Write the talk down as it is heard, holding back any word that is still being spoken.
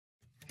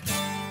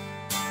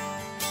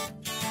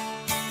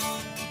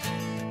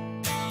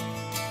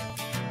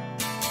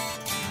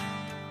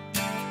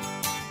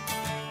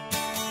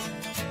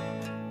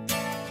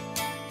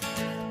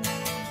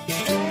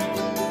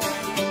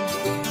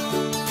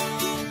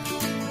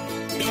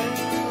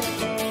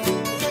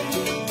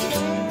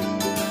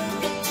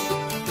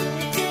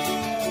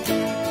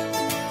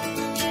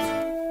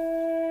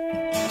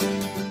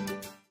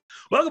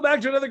Welcome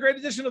back to another great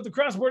edition of the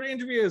Cross-Border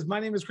Interviews. My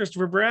name is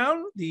Christopher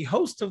Brown, the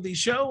host of the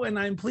show, and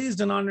I'm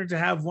pleased and honored to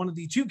have one of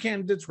the two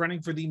candidates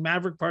running for the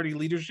Maverick Party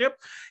leadership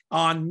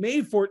on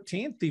May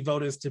 14th. The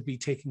vote is to be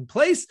taking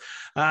place.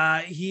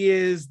 He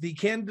is the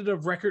candidate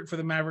of record for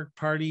the Maverick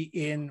Party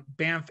in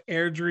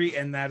Banff-Airdrie,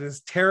 and that is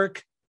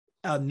Tariq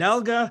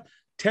Elnaga.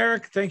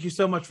 Tariq, thank you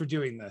so much for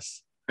doing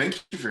this. Thank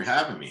you for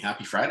having me.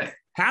 Happy Friday.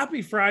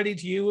 Happy Friday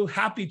to you.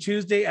 Happy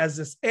Tuesday as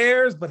this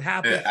airs, but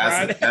happy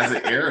Friday. As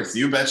it airs,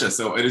 you betcha.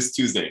 So it is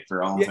Tuesday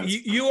for all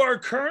intents. You are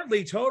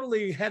currently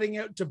totally heading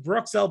out to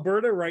Brooks,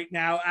 Alberta right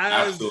now.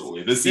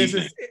 Absolutely. This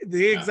evening.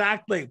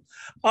 Exactly.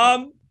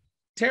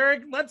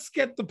 Tariq, let's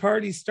get the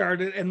party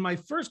started. And my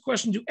first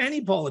question to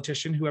any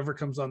politician, whoever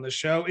comes on the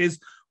show, is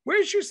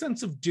where's your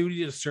sense of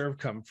duty to serve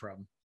come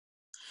from?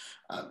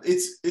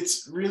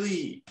 It's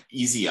really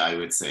easy, I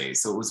would say.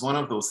 So it was one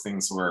of those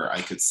things where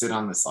I could sit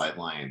on the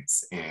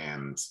sidelines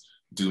and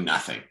do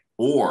nothing,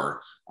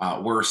 or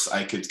worse,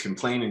 I could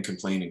complain and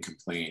complain and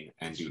complain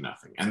and do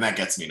nothing, and that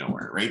gets me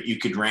nowhere, right? You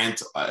could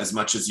rant as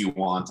much as you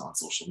want on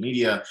social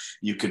media.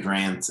 You could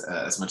rant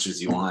as much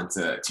as you want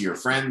to your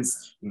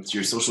friends, to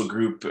your social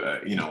group,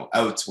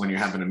 out when you're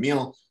having a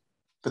meal.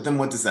 But then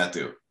what does that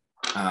do?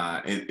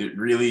 It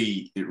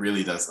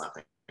really does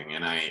nothing.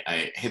 And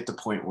I hit the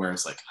point where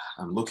it's like,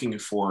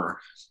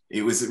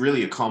 it was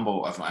really a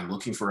combo of I'm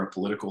looking for a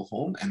political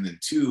home. And then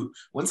two,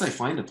 once I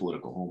find a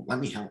political home, let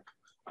me help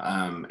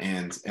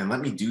and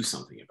let me do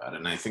something about it.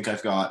 And I think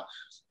I've got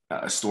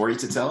a story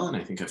to tell, and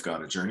I think I've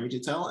got a journey to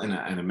tell and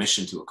a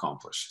mission to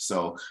accomplish.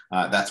 So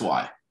that's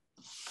why.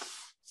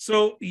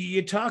 So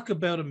you talk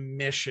about a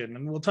mission,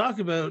 and we'll talk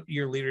about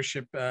your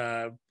leadership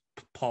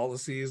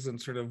policies and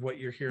sort of what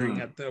you're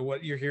hearing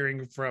what you're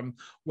hearing from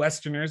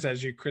Westerners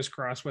as you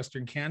crisscross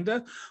Western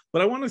Canada.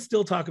 But I want to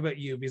still talk about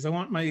you because I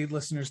want my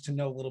listeners to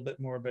know a little bit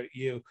more about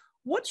you.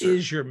 What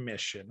is your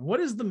mission? What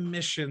is the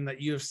mission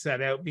that you have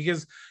set out?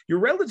 Because you're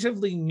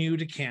relatively new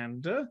to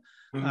Canada,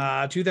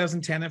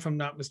 2010, if I'm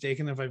not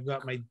mistaken, if I've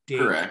got my date.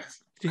 Correct.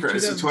 So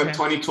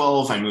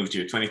 2012, I moved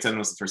here. 2010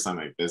 was the first time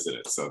I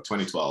visited. So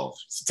 2012,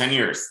 so 10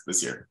 years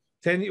this year.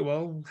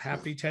 Well,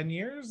 happy 10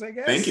 years, I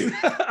guess. Thank you.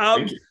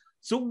 Thank you.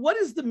 So what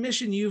is the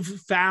mission you've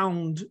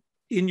found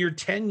in your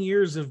 10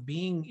 years of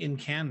being in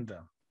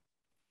Canada?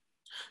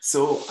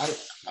 So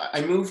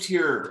I moved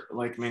here,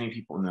 like many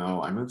people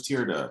know, I moved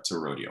here to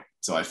rodeo.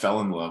 So I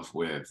fell in love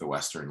with the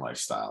Western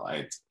lifestyle.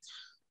 I'd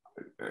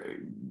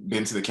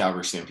been to the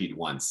Calgary Stampede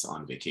once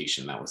on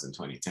vacation. That was in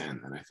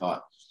 2010. And I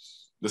thought,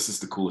 this is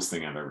the coolest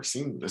thing I've ever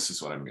seen. This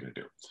is what I'm going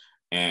to do.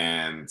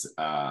 And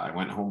I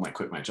went home, I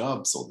quit my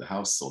job, sold the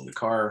house, sold the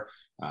car,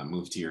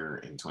 moved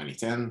here in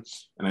 2010.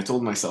 And I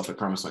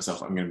promised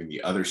myself, I'm going to be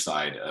the other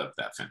side of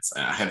that fence.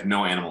 I have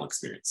no animal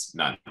experience,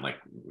 none. Like,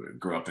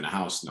 grew up in a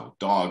house, no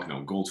dog,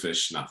 no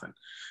goldfish, nothing.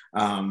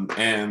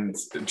 And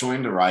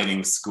joined a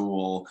riding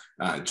school,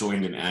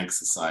 joined an ag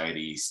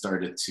society,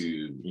 started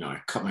to, I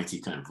cut my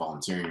teeth kind of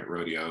volunteering at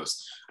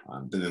rodeos,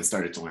 but then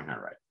started to learn how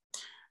to ride.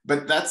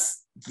 But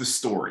that's the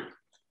story.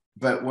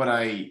 But what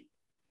I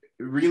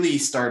really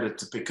started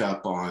to pick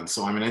up on,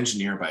 so I'm an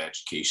engineer by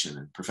education,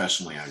 and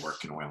professionally I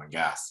work in oil and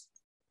gas.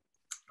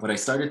 What I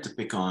started to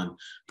pick on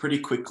pretty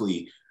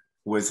quickly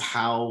was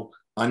how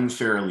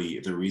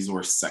unfairly the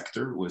resource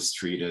sector was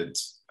treated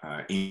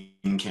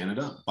in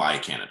Canada by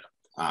Canada.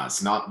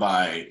 It's not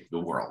by the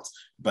world,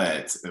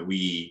 but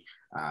we,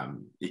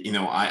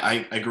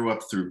 I grew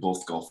up through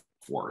both Gulf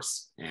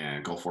Wars,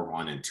 and Gulf War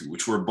I and II,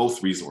 which were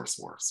both resource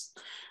wars.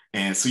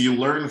 And so you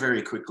learn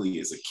very quickly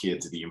as a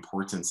kid the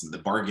importance and the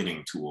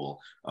bargaining tool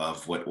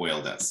of what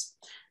oil does.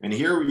 And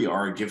here we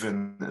are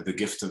given the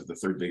gift of the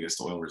third biggest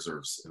oil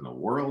reserves in the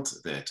world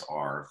that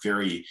are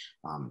very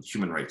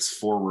human rights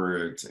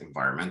forward,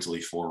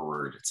 environmentally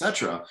forward,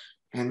 etc.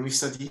 And we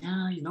said,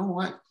 yeah, you know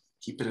what?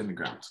 Keep it in the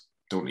ground.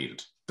 Don't need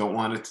it. Don't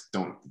want it.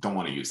 Don't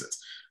want to use it.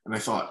 And I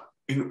thought,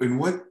 in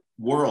what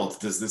world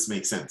does this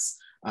make sense?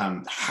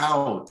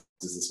 How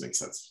does this make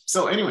sense?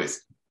 So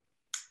anyways,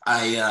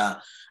 I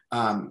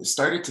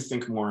started to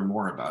think more and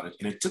more about it.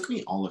 And it took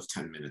me all of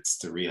 10 minutes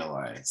to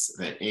realize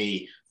that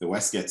A, the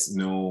West gets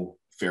no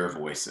fair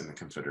voice in the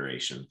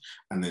Confederation.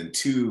 And then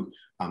two,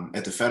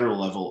 at the federal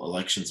level,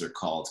 elections are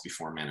called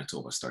before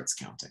Manitoba starts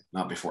counting,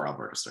 not before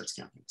Alberta starts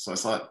counting. So I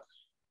thought,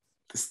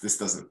 this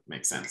doesn't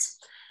make sense.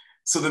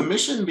 So the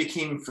mission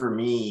became for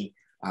me,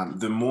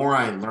 the more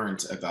I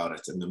learned about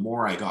it and the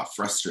more I got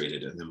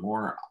frustrated and the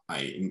more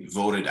I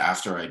voted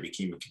after I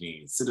became a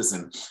Canadian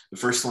citizen. The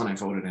first one I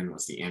voted in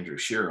was the Andrew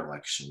Scheer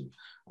election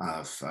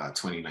of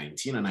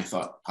 2019. And I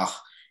thought,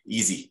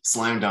 easy,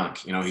 slam dunk.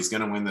 He's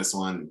going to win this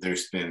one.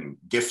 There's been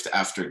gift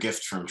after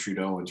gift from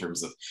Trudeau in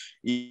terms of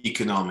an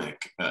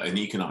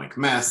economic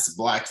mess.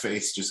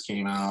 Blackface just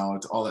came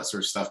out, all that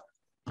sort of stuff.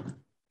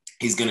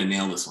 He's going to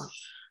nail this one.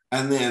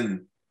 And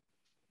then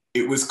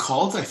it was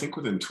called, I think,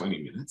 within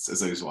 20 minutes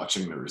as I was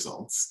watching the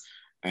results.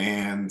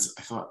 And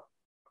I thought,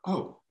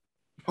 oh,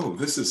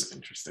 this is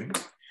interesting.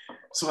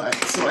 So I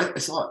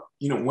thought,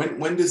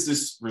 when does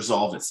this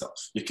resolve itself?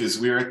 Because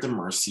we're at the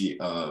mercy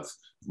of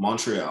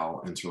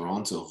Montreal and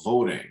Toronto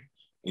voting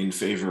in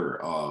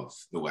favor of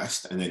the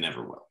West, and they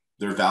never will.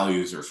 Their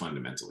values are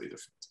fundamentally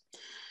different.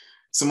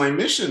 So my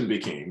mission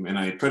became, and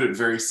I put it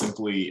very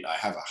simply, I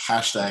have a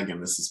hashtag,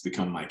 and this has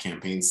become my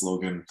campaign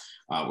slogan.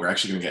 We're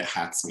actually going to get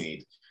hats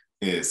made,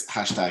 is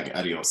hashtag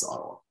Adios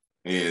Ottawa.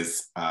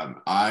 Is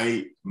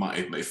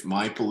if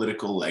my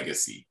political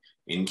legacy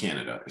in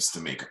Canada is to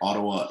make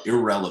Ottawa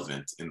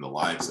irrelevant in the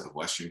lives of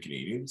Western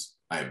Canadians,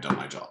 I have done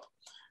my job.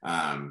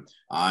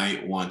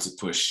 I want to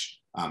push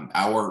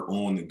our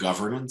own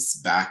governance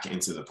back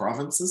into the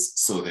provinces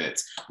so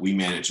that we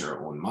manage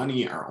our own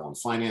money, our own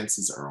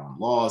finances, our own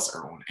laws,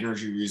 our own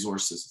energy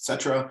resources,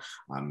 etc.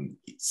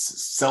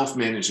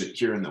 Self-manage it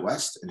here in the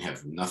West and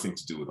have nothing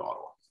to do with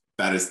Ottawa.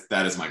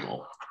 That is my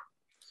goal.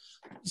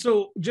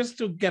 So just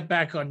to get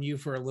back on you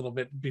for a little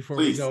bit before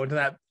we go into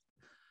that,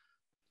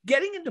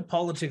 getting into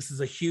politics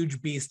is a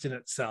huge beast in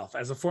itself.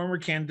 As a former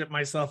candidate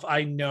myself,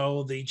 I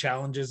know the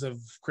challenges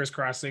of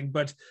crisscrossing,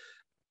 but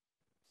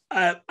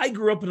I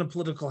grew up in a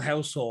political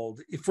household.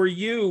 For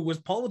you, was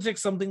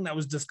politics something that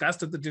was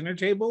discussed at the dinner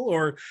table,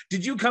 or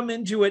did you come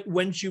into it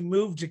once you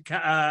moved to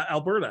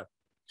Alberta?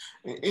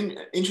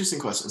 Interesting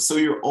question. So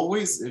you're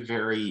always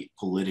very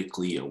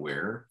politically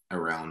aware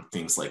around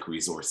things like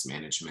resource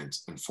management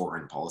and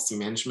foreign policy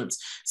management.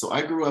 So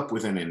I grew up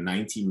within a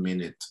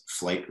 90-minute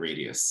flight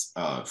radius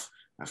of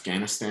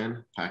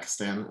Afghanistan,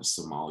 Pakistan,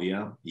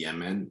 Somalia,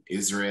 Yemen,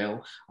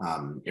 Israel,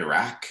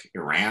 Iraq,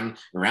 Iran.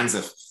 Iran's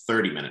a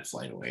 30-minute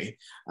flight away.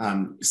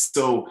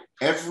 So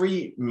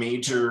every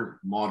major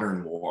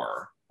modern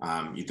war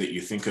that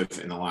you think of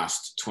in the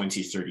last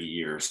 20, 30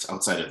 years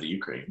outside of the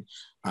Ukraine,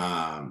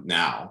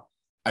 now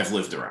I've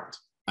lived around.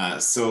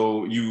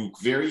 So you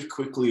very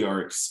quickly are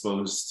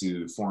exposed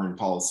to foreign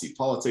policy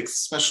politics,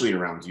 especially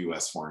around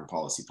US foreign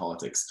policy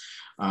politics,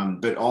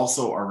 but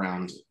also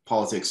around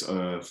politics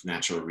of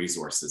natural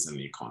resources in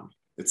the economy.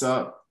 It's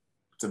a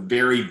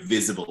very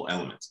visible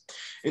element.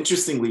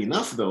 Interestingly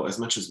enough, though, as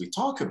much as we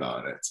talk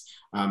about it,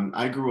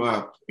 I grew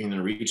up in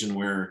a region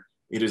where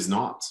it is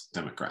not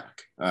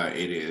democratic.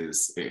 It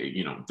is,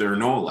 there are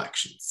no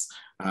elections.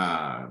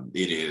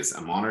 It is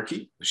a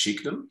monarchy, a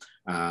sheikdom,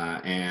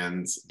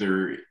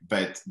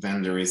 but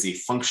then there is a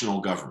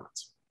functional government.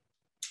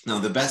 Now,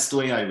 the best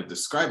way I would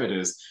describe it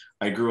is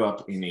I grew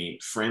up in a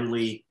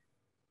friendly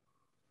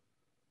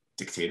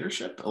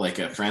dictatorship, like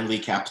a friendly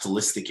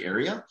capitalistic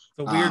area.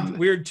 So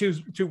weird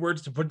two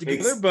words to put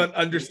together, but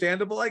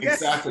understandable, I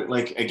guess. Exactly.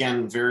 Like,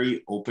 again,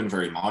 very open,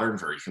 very modern,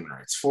 very human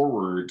rights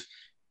forward,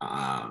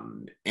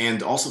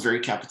 and also very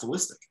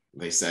capitalistic.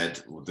 They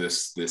said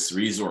this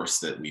resource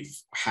that we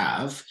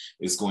have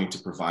is going to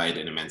provide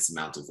an immense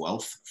amount of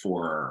wealth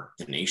for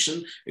the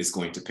nation, is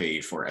going to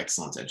pay for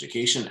excellent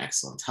education,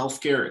 excellent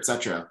healthcare,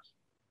 etc.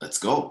 Let's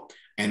go.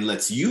 And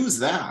let's use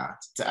that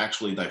to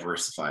actually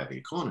diversify the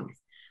economy.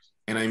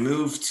 And I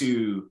moved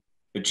to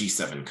a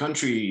G7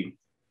 country,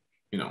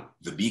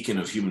 the beacon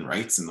of human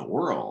rights in the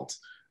world.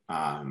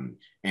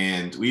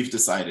 And we've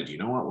decided, you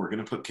know what, we're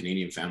going to put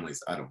Canadian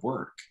families out of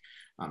work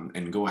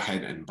and go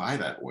ahead and buy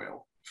that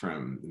oil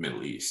from the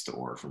Middle East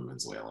or from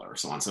Venezuela or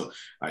so on. So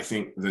I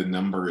think the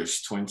number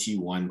is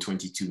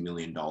 $22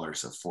 million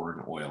of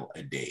foreign oil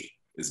a day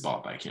is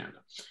bought by Canada.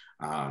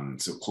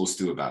 So close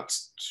to about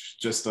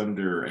just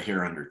under a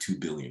hair under $2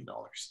 billion.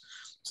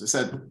 So I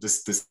said,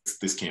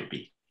 this can't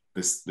be,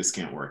 this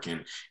can't work.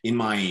 And in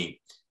my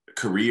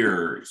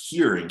career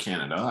here in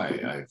Canada,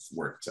 I've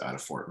worked out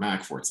of Fort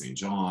Mac, Fort St.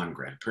 John,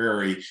 Grand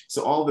Prairie.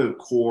 So all the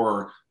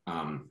core,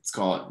 let's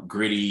call it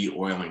gritty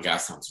oil and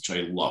gas towns, which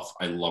I love.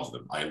 I love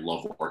them. I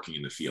love working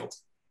in the field.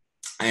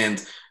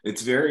 And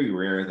it's very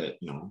rare that,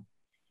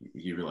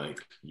 you're like,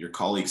 your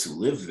colleagues who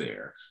live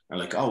there are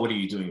like, oh, what are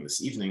you doing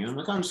this evening? And I'm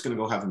like, I'm just going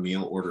to go have a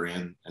meal, order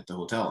in at the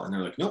hotel. And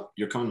they're like, nope,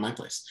 you're coming to my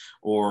place,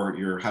 or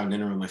you're having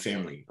dinner with my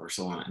family, or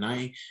so on. And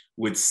I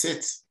would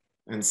sit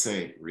and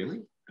say,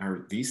 really?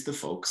 Are these the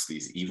folks,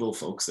 these evil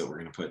folks, that we're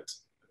going to put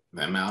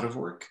them out of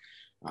work?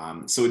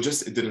 So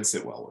it didn't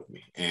sit well with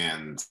me.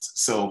 And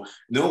so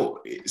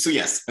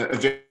yes,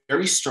 a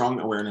very strong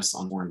awareness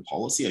on foreign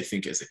policy. I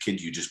think as a kid,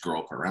 you just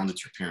grow up around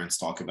it. Your parents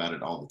talk about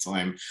it all the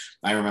time.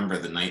 I remember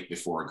the night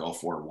before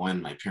Gulf War I,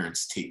 my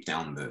parents taped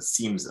down the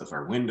seams of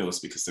our windows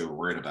because they were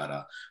worried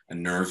about a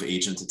nerve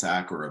agent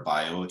attack or a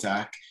bio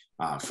attack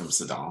from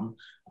Saddam.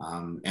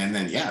 And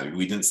then,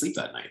 we didn't sleep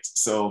that night.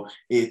 So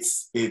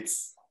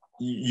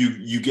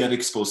you get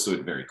exposed to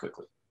it very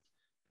quickly.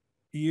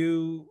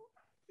 You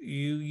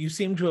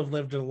seem to have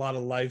lived a lot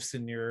of lives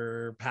in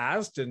your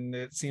past, and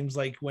it seems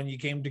like when you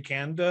came to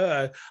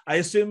Canada, I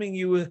assuming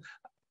you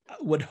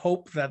would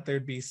hope that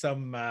there'd be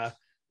some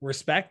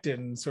respect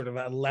and sort of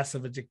a less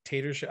of a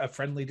dictatorship, a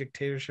friendly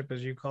dictatorship,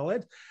 as you call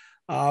it.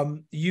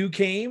 You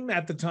came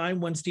at the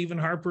time when Stephen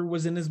Harper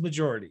was in his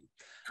majority.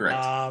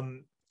 Correct.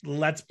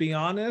 let's be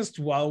honest,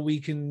 while we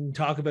can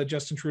talk about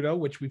Justin Trudeau,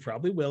 which we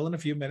probably will in a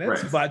few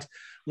minutes, Right. but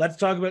let's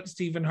talk about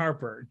Stephen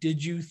Harper.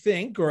 Did you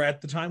think, or at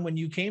the time when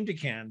you came to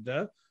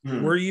Canada,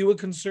 were you a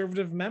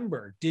Conservative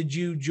member? Did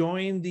you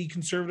join the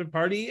Conservative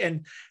Party?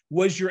 And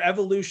was your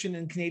evolution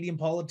in Canadian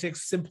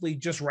politics simply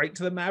just right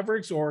to the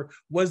Mavericks, or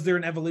was there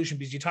an evolution?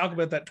 Because you talk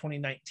about that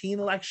 2019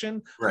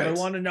 election, Right. but I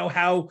want to know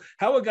how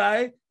a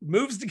guy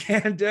moves to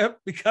Canada,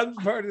 becomes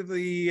part of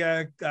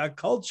the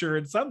culture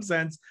in some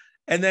sense,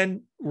 and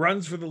then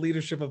runs for the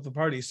leadership of the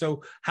party.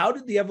 So how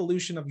did the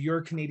evolution of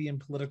your Canadian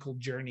political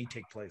journey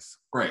take place?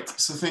 Right.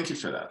 So thank you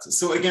for that.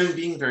 So again,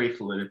 being very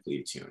politically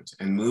attuned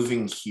and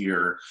moving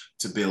here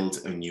to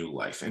build a new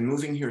life, and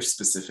moving here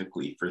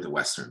specifically for the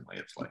Western way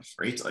of life,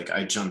 right? Like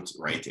I jumped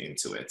right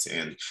into it.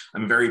 And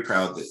I'm very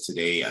proud that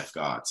today I've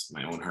got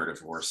my own herd of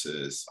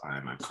horses.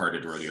 I'm a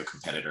carded rodeo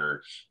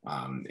competitor.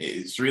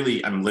 It's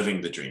really, I'm living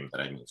the dream that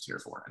I moved here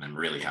for, and I'm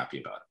really happy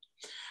about it.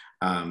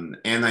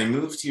 And I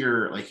moved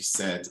here, like you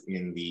said,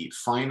 in the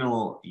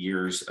final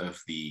years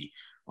of the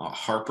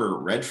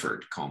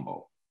Harper-Redford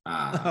combo.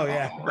 And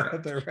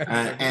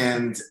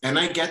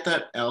I get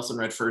that Alison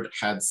Redford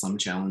had some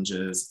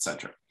challenges,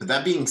 etc. But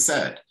that being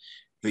said,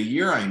 the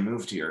year I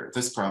moved here,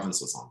 this province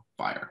was on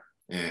fire.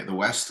 The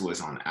West was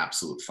on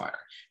absolute fire.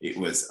 It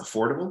was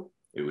affordable.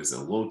 It was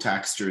a low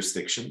tax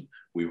jurisdiction.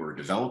 We were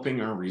developing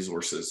our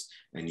resources,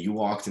 and you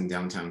walked in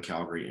downtown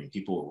Calgary and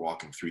people were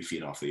walking 3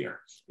 feet off the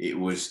air. It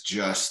was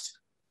just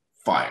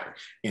fire.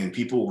 And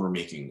people were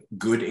making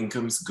good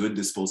incomes, good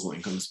disposable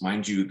incomes.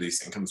 Mind you,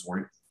 these incomes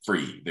weren't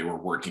free. They were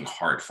working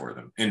hard for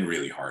them, and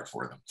really hard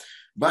for them.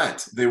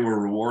 But they were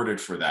rewarded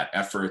for that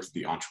effort,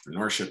 the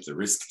entrepreneurship, the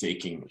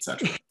risk-taking,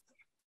 etc.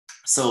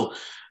 So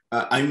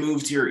I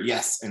moved here,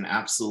 yes, and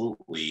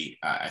absolutely.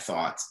 I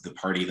thought the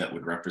party that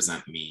would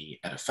represent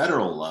me at a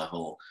federal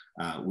level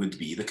would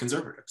be the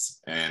Conservatives.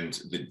 And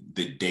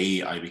the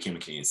day I became a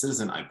Canadian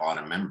citizen, I bought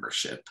a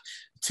membership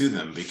to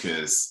them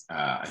because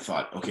I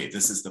thought, okay,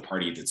 this is the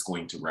party that's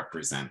going to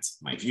represent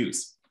my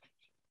views.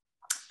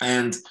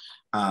 And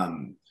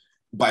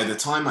by the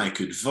time I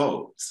could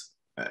vote,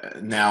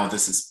 now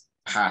this is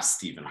past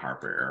Stephen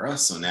Harper era.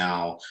 So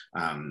now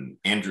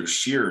Andrew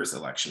Scheer's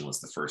election was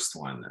the first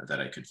one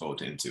that I could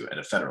vote into at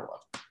a federal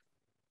level.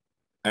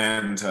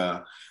 And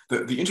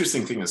the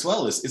interesting thing as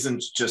well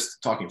isn't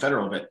just talking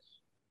federal, but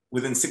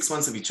within 6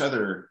 months of each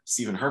other,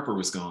 Stephen Harper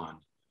was gone.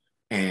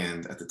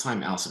 And at the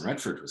time, Alison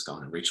Redford was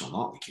gone and Rachel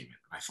Notley came in.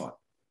 And I thought,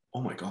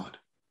 oh my God,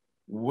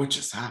 what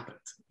just happened?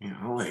 You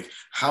know, like,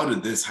 how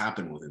did this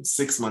happen within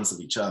 6 months of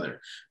each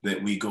other,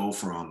 that we go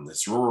from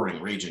this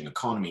roaring, raging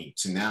economy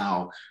to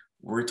now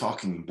we're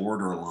talking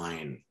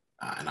borderline,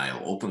 and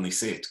I'll openly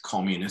say it,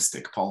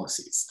 communistic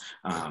policies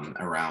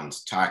around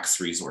tax,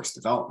 resource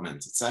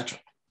development, etc.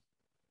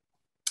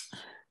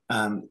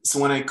 So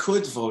when I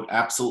could vote,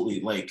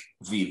 absolutely, like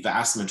the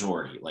vast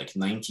majority, like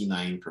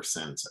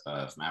 99%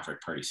 of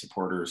Maverick Party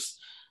supporters,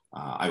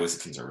 I was a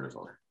Conservative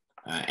voter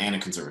and a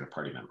Conservative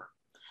Party member.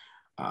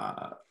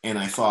 And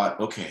I thought,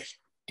 okay,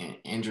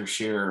 Andrew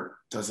Scheer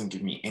doesn't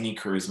give me any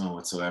charisma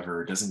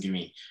whatsoever, doesn't give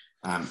me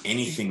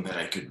anything that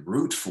I could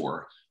root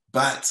for,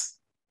 but,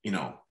 you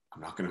know,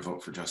 I'm not going to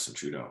vote for Justin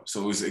Trudeau.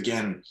 So it was,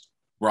 again,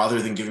 rather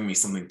than giving me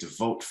something to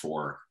vote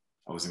for,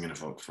 I wasn't going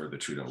to vote for the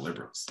Trudeau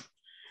Liberals.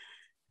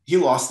 He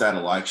lost that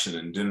election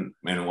and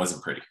it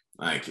wasn't pretty.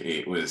 Like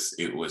it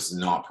was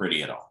not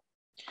pretty at all.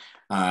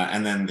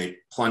 And then they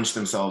plunged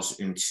themselves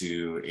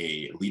into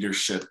a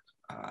leadership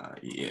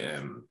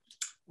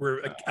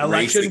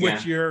election,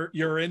 which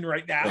you're in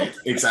right now. Right,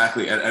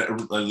 exactly, a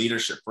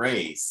leadership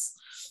race.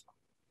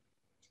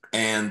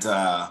 And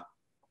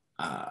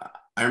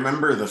I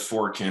remember the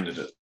 4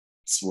 candidates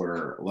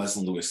were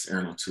Leslie Lewis,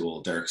 Aaron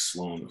O'Toole, Derek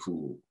Sloan,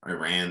 who I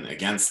ran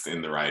against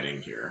in the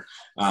riding here.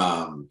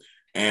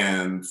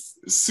 And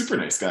super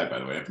nice guy, by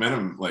the way. I've met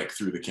him like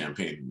through the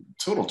campaign,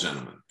 total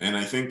gentleman. And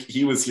I think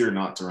he was here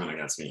not to run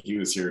against me. He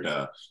was here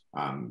to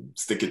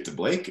stick it to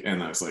Blake.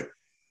 And I was like,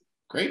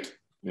 great,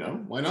 you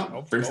know, why not?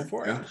 Go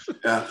for it.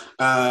 Yeah.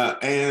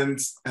 And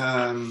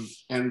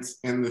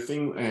the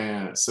thing,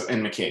 and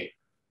McKay.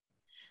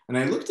 And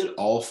I looked at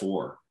all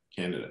 4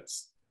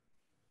 candidates,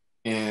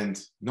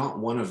 and not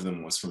one of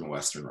them was from a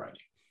Western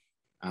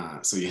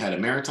riding. So you had a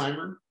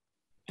Maritimer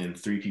and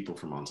 3 people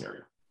from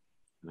Ontario.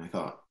 And I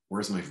thought,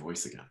 where's my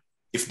voice again?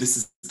 If this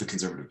is the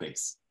Conservative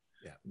base,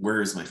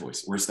 where is my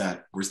voice? Where's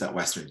that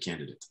Western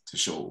candidate to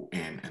show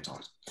and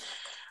talk?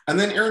 And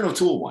then Aaron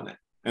O'Toole won it.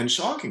 And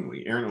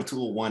shockingly, Aaron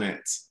O'Toole won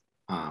it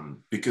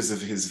because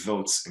of his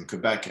votes in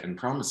Quebec and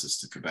promises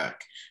to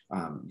Quebec.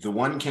 The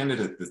one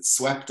candidate that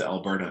swept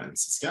Alberta and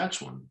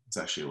Saskatchewan is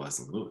actually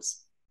Leslie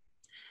Lewis.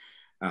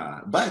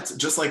 But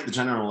just like the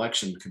general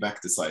election,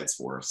 Quebec decides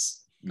for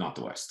us, not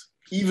the West.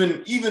 Even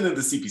in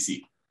the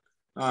CPC,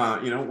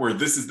 where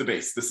this is the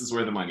base, this is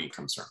where the money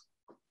comes from.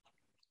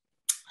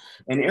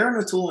 And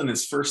Aaron O'Toole in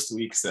his first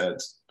week said,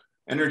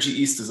 Energy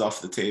East is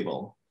off the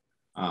table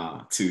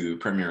to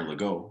Premier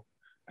Legault,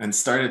 and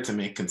started to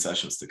make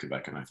concessions to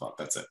Quebec. And I thought,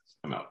 that's it,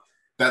 I'm out.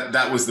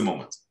 That was the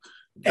moment.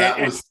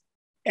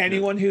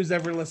 Anyone who's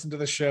ever listened to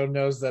the show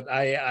knows that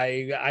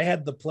I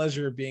had the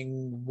pleasure of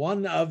being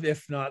one of,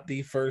 if not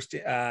the first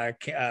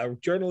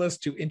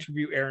journalist to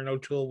interview Aaron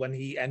O'Toole when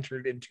he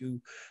entered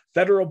into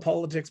federal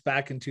politics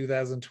back in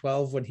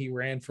 2012 when he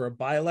ran for a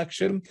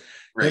by-election.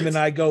 Him and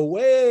I go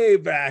way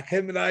back.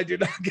 Him and I do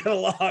not get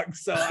along.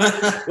 So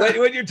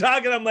when you're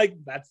talking, I'm like,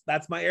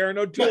 that's my Aaron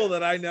O'Toole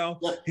that I know.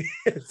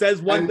 It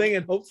says one thing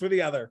and hopes for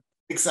the other.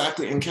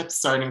 Exactly, and kept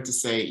starting to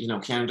say,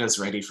 Canada's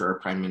ready for a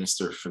prime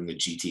minister from the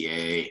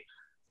GTA.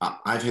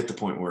 I've hit the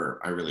point where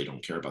I really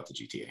don't care about the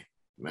GTA.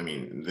 I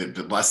mean,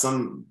 bless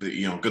them,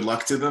 good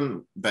luck to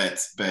them,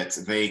 but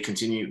they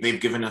continue. They've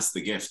given us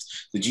the gift.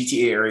 The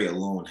GTA area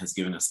alone has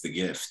given us the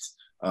gift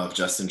of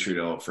Justin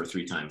Trudeau for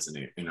 3 times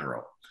in a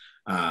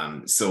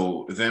row.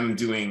 So them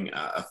doing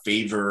a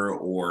favor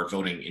or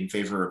voting in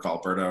favor of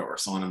Alberta or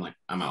so on, I'm like,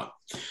 I'm out.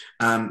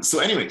 So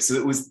anyway, so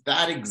it was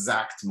that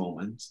exact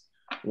moment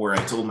where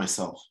I told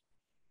myself,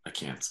 I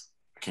can't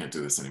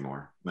do this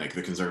anymore. Like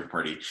the Conservative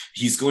Party,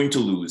 he's going to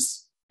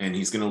lose. And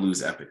he's going to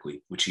lose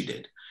epically, which he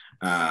did.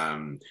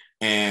 And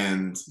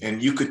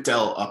you could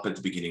tell up at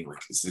the beginning,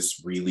 like, is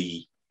this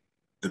really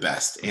the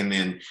best? And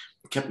then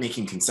kept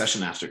making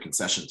concession after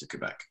concession to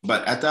Quebec.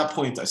 But at that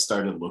point, I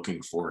started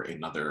looking for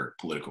another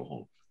political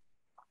home.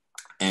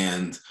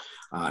 And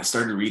I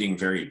started reading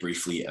very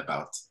briefly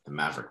about the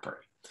Maverick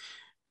Party.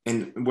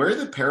 And where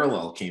the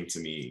parallel came to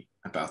me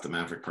about the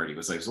Maverick Party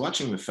was I was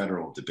watching the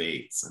federal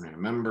debates, and I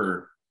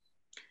remember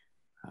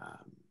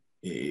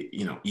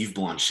Yves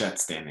Blanchette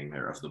standing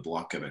there of the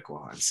Bloc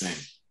Québécois and saying,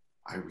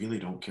 I really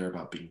don't care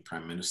about being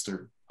prime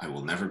minister. I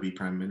will never be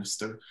prime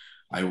minister.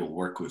 I will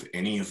work with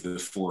any of the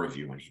 4 of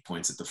you. And he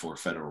points at the 4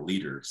 federal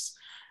leaders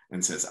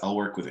and says, I'll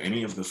work with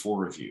any of the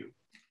 4 of you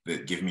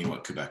that give me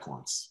what Quebec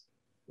wants.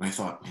 And I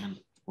thought, man,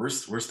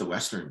 where's the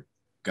Western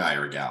guy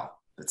or gal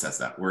that says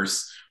that?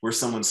 Where's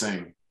someone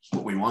saying,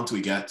 what we want,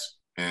 we get,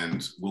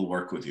 and we'll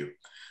work with you.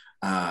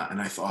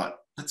 And I thought,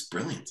 that's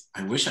brilliant.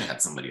 I wish I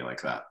had somebody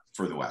like that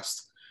for the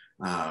West.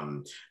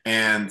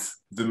 And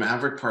the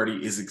Maverick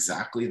Party is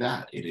exactly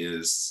that. It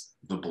is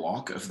the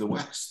bloc of the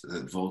West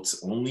that votes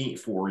only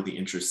for the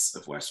interests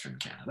of Western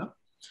Canada.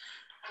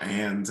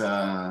 And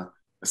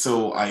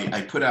so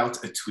I put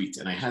out a tweet,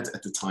 and I had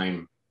at the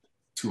time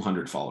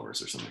 200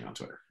 followers or something on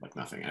Twitter, like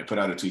nothing. I put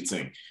out a tweet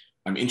saying,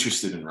 I'm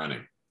interested in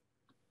running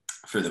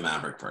for the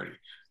Maverick Party.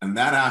 And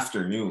that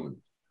afternoon,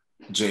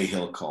 Jay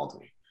Hill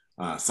called me.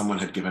 Someone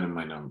had given him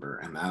my number.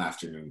 And that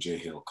afternoon, Jay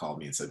Hill called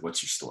me and said,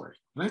 what's your story?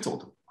 And I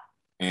told him.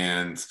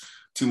 And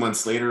 2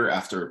 months later,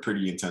 after a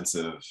pretty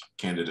intensive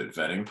candidate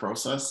vetting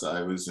process,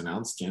 I was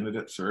announced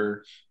candidate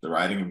for the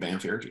riding in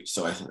Banff-Airdrie.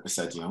 So I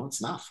said,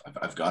 it's enough.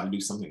 I've got to do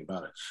something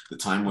about it. The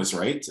time was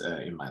right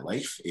in my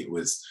life. It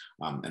was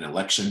an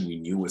election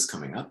we knew was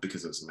coming up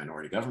because it was a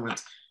minority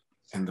government.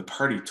 And the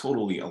party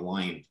totally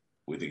aligned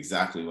with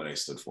exactly what I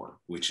stood for,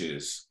 which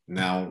is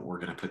now we're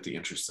going to put the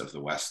interests of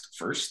the West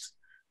first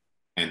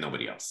and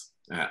nobody else,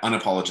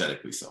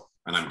 unapologetically so.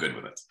 And I'm good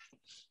with it.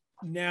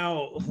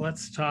 Now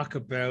let's talk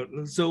about,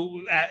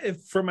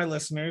 if for my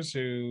listeners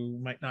who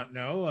might not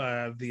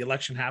know, the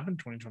election happened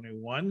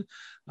 2021.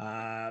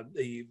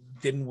 You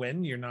didn't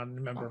win. You're not a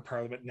member of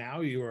parliament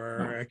now. You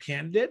are a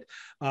candidate.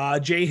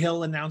 Jay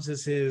Hill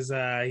announces he's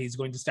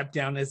going to step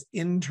down as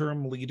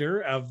interim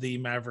leader of the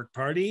Maverick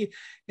Party,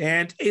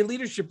 and a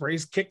leadership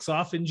race kicks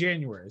off in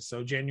January.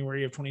 So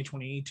January of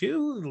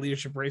 2022, the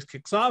leadership race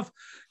kicks off.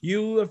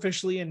 You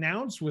officially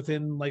announced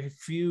within I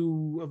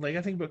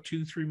think about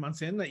 2-3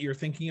 months in that you're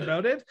thinking about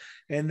it,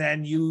 and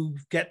then you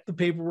get the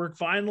paperwork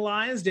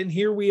finalized, and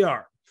here we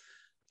are.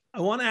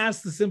 I want to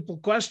ask the simple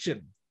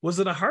question: was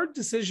it a hard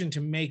decision to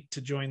make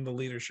to join the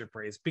leadership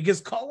race? Because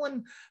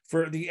Colin,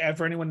 for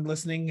anyone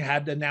listening,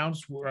 had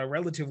announced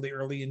relatively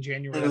early in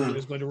January that he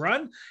was going to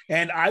run,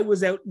 and I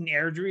was out in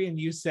Airdrie, and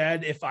you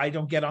said if I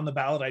don't get on the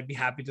ballot, I'd be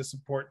happy to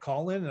support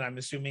Colin. And I'm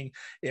assuming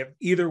if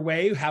either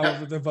way,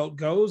 however the vote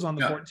goes on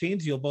the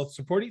 14th, you'll both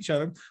support each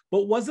other.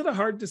 But was it a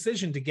hard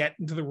decision to get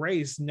into the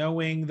race,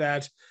 knowing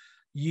that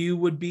you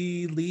would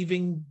be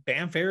leaving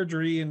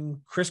Banff-Airdrie and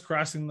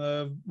crisscrossing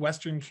the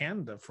Western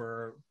Canada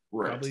for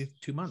probably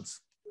 2 months?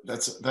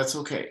 That's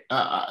okay.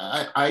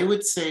 I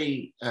would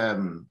say,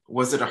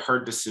 was it a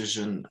hard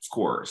decision? Of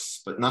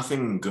course, but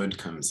nothing good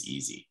comes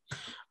easy.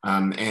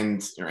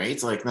 And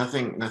right, like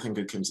nothing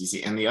good comes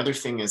easy. And the other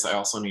thing is, I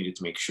also needed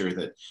to make sure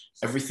that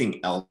everything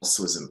else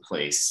was in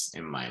place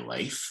in my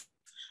life.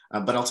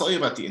 But I'll tell you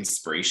about the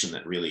inspiration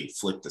that really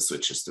flipped the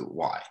switch as to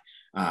why.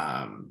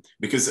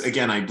 Because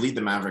again, I bleed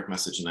the Maverick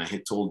message, and I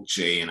had told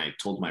Jay and I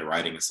told my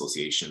riding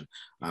association,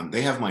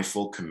 they have my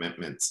full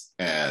commitment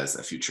as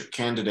a future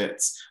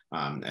candidate,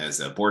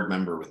 as a board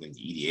member within the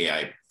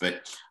EDA.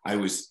 But I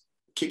was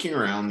kicking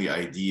around the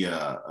idea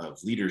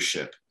of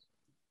leadership.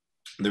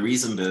 The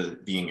reason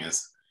being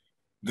is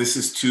this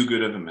is too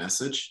good of a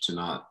message to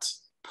not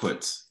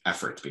put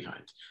effort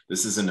behind.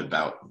 This isn't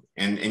about,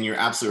 and you're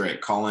absolutely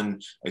right, Colin,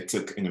 it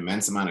took an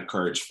immense amount of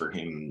courage for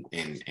him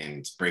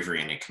and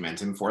bravery, and I commend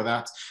him for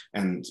that.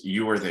 And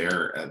you were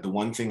there. The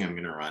one thing I'm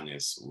going to run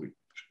is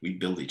we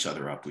build each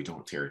other up. We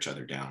don't tear each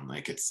other down.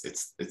 Like it's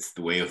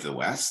the way of the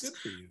West.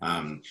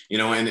 You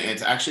know, and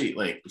it's actually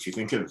like, if you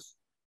think of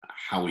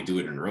how we do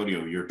it in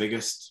rodeo, your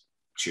biggest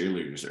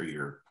cheerleaders are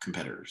your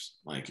competitors.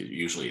 Like it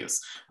usually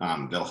is.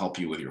 They'll help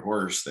you with your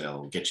horse.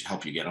 They'll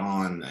help you get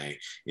on.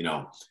 You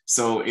know,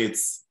 so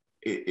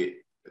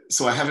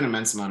so I have an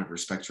immense amount of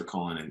respect for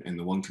Colin, and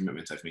the one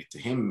commitment I've made to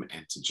him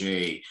and to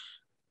Jay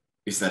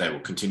is that I will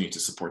continue to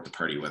support the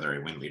party, whether I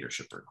win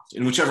leadership or not,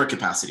 in whichever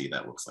capacity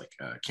that looks like,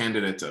 a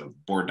candidate, a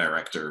board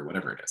director,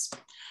 whatever it is.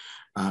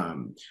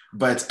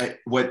 But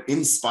what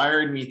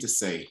inspired me to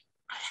say,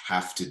 I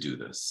have to do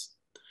this,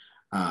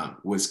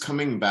 was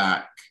coming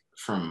back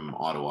from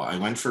Ottawa. I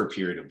went for a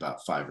period of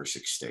about 5 or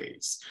 6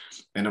 days.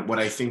 And what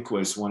I think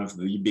was one of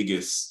the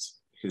biggest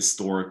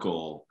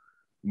historical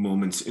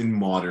moments in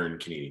modern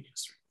Canadian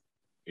history,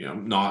 you know,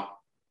 not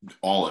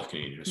all of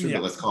Canadian history,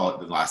 but let's call it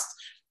the last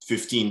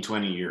 15,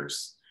 20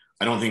 years.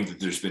 I don't think that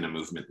there's been a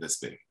movement this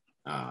big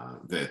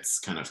that's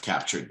kind of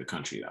captured the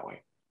country that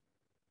way.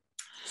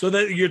 So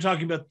that you're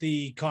talking about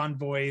the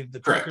convoy, the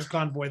truckers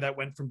convoy that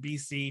went from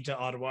BC to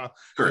Ottawa,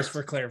 just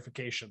for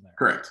clarification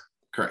there.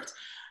 Correct.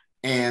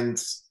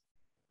 And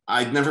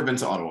I'd never been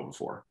to Ottawa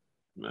before.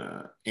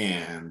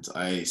 And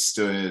I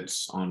stood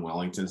on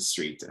Wellington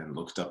Street and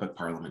looked up at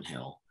Parliament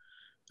Hill.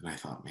 And I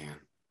thought, man,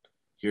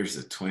 here's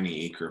a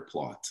 20-acre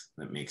plot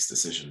that makes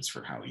decisions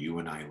for how you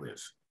and I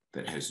live,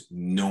 that has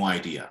no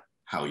idea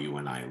how you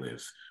and I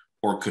live,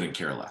 or couldn't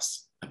care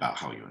less about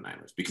how you and I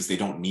live, because they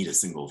don't need a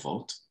single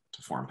vote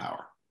to form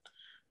power.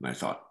 And I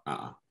thought,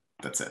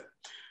 that's it.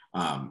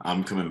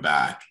 I'm coming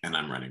back and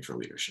I'm running for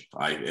leadership.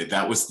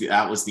 That was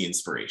the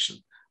inspiration,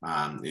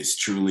 is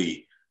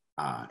truly,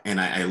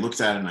 and I looked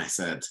at it and I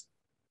said,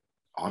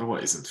 Ottawa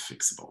isn't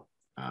fixable.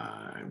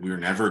 We're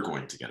never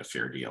going to get a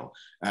fair deal.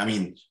 I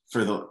mean,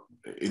 the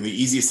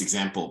easiest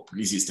example,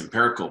 easiest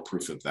empirical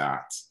proof of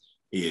that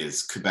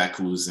is Quebec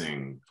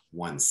losing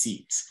 1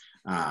 seat.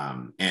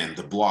 And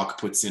the Bloc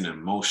puts in a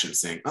motion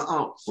saying,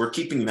 we're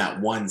keeping that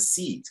 1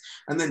 seat.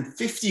 And then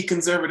 50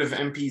 Conservative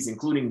MPs,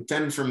 including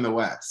 10 from the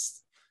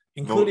West.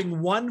 Including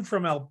vote. 1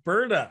 from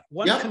Alberta.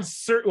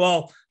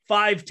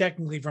 5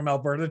 technically from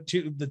Alberta,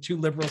 2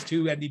 Liberals,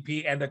 2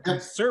 NDP, and a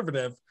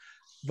Conservative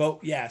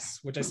vote yes,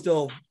 which I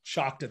still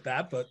shocked at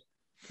that, but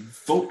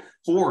vote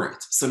for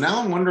it. So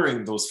now I'm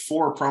wondering, those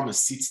 4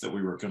 promised seats that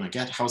we were going to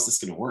get, how's this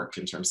going to work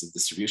in terms of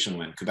distribution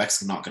when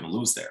Quebec's not going to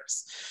lose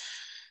theirs?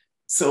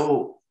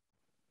 So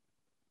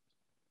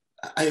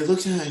I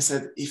looked at it and I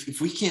said,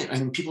 if we can't,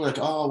 and people are like,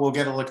 we'll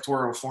get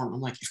electoral reform.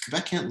 I'm like, if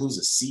Quebec can't lose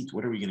a seat,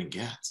 what are we going to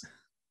get?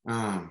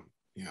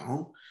 You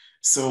know,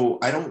 so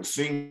I don't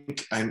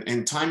think,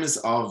 and time is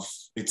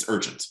it's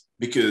urgent,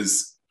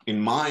 because in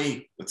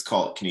my, let's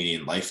call it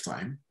Canadian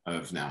lifetime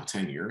of now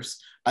 10 years,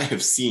 I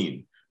have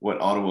seen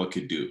what Ottawa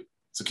could do.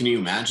 So can you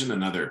imagine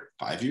another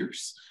 5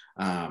 years?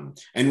 And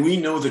we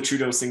know the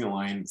Trudeau-Singh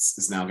alliance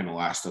is now going to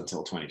last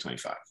until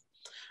 2025.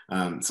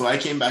 So I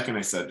came back and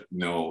I said,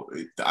 no,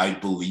 I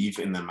believe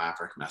in the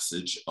Maverick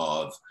message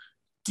of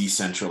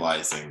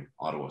decentralizing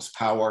Ottawa's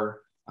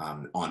power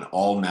on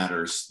all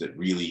matters that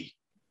really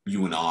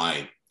you and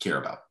I care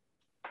about.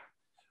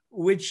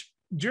 Which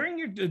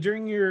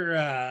during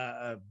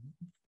your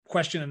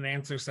question and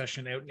answer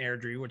session out in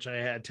Airdrie, which I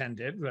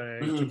attended, I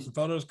took some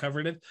photos,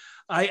 covered it.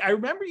 I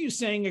remember you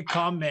saying a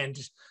comment,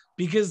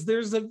 because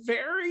there's a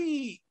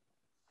very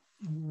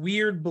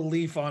weird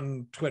belief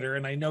on Twitter,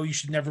 and I know you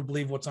should never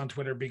believe what's on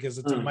Twitter because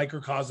it's a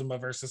microcosm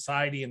of our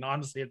society, and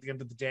honestly, at the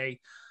end of the day,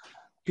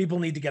 people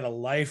need to get a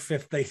life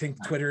if they think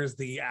Twitter is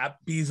the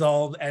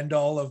be-all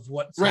end-all of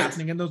what's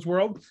happening in this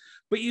world.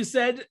 But you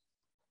said,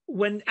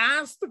 when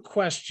asked the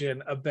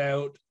question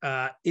about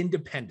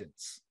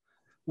independence,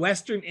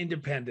 Western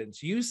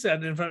independence, you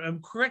said,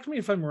 and correct me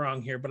if I'm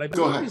wrong here, but I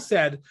believe you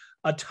said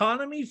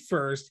autonomy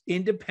first,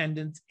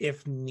 independence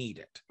if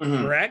needed,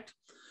 correct?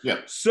 Yeah.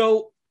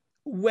 So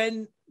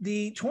when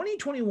the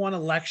 2021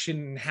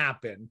 election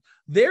happened,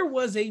 there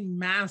was a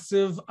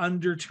massive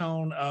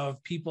undertone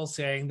of people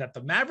saying that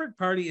the Maverick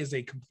Party is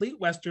a complete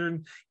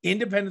Western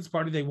independence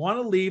party. They want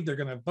to leave. They're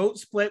going to vote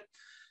split.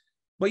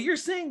 But you're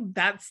saying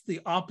that's the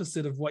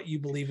opposite of what you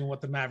believe and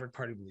what the Maverick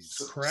Party believes,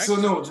 correct? So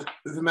no,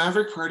 the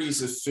Maverick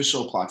Party's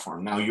official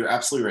platform. Now, you're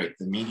absolutely right.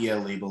 The media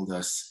labeled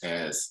us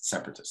as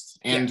separatists.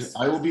 And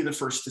I will be the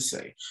first to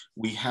say,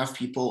 we have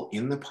people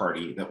in the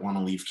party that want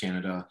to leave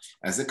Canada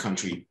as a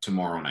country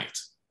tomorrow night.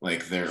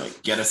 Like, they're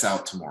like, get us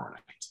out tomorrow night.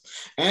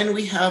 And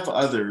we have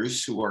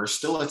others who are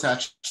still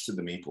attached to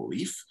the Maple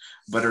Leaf,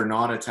 but are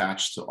not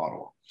attached to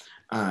Ottawa.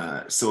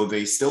 So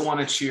they still want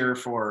to cheer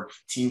for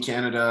Team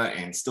Canada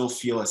and still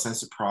feel a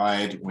sense of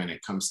pride when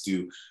it comes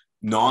to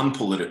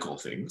non-political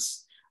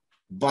things.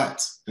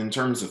 But in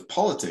terms of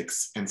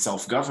politics and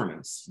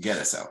self-governance, get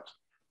us out.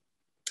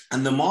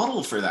 And the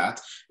model for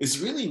that is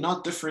really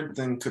not different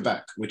than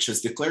Quebec, which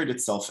has declared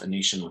itself a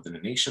nation within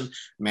a nation,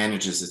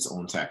 manages its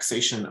own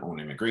taxation, own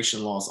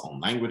immigration laws,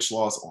 own language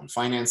laws, own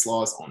finance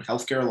laws, own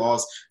healthcare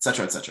laws, et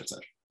cetera, et cetera, et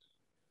cetera.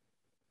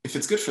 if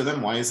it's good for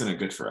them, why isn't it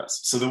good for us?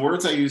 So the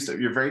words I used,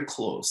 you're very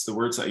close. The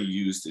words I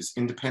used is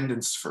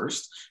independence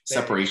first,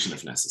 separation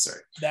if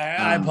necessary.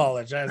 I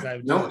apologize.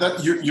 No,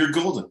 that you're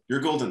golden.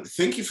 You're golden.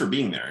 Thank you for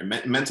being there.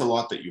 It meant a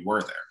lot that you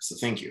were there. So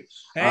thank you.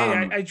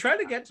 Hey, I try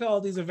to get to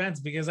all these events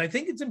because I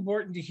think it's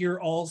important to hear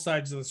all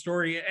sides of the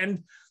story.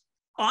 And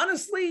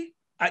honestly,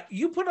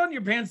 you put on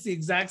your pants the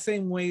exact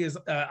same way as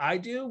I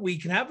do. We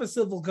can have a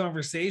civil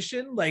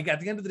conversation. Like at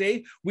the end of the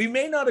day, we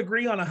may not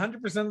agree on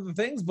 100% of the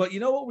things, but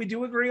you know what we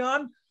do agree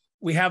on?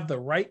 We have the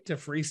right to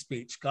free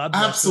speech. God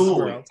bless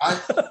absolutely.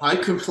 I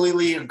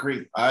completely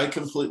agree. I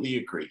completely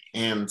agree.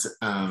 And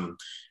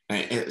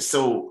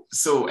so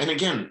and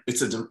again,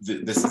 this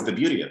is the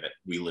beauty of it.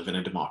 We live in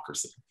a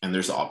democracy, and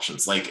there's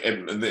options. Like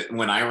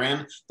when I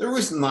ran, there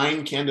was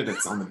 9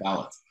 candidates on the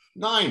ballot.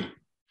 9.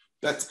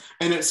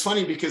 And it's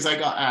funny because I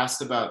got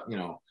asked about,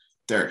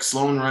 Derek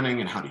Sloan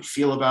running and how do you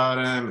feel about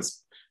him?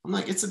 I'm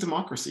like, it's a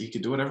democracy. He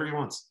can do whatever he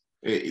wants.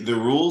 The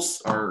rules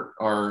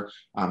are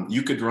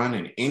you could run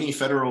in any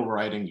federal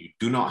riding. You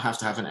do not have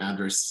to have an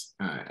address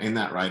in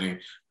that riding.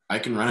 I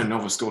can run in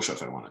Nova Scotia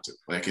if I wanted to.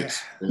 Like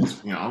it's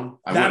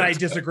I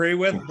disagree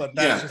with, but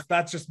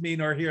that's just me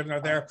nor here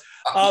nor there.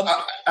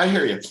 I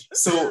hear you.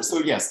 So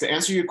yes, to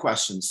answer your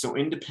question, so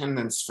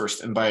independence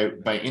first, and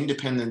by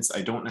independence,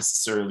 I don't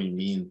necessarily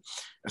mean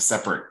a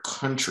separate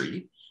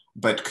country,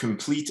 but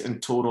complete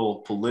and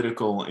total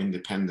political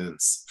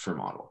independence from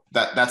Ottawa.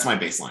 That's my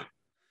baseline.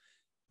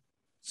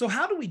 So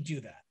how do we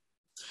do that?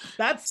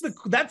 That's the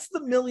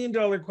 $1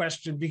 million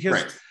question, because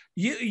right.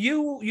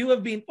 you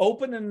have been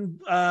open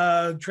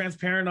and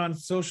transparent on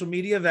social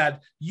media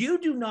that you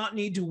do not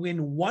need to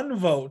win 1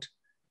 vote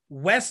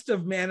west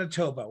of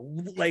Manitoba,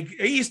 like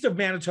east of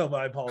Manitoba.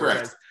 I apologize.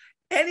 Correct.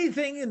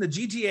 Anything in the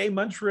GTA,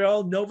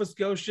 Montreal, Nova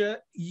Scotia,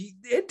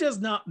 it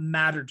does not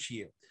matter to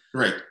you.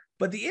 Right.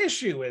 But the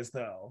issue is,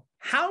 though,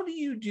 how do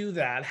you do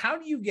that? How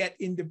do you get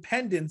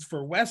independence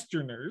for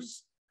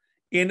Westerners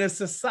in a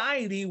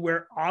society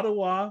where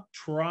Ottawa,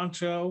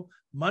 Toronto,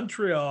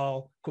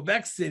 Montreal,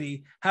 Quebec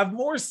City have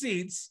more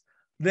seats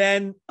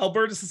than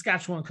Alberta,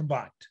 Saskatchewan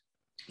combined?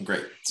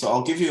 Great. So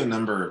I'll give you a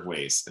number of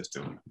ways of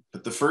doing it.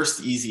 But the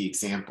first easy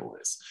example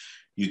is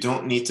you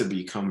don't need to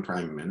become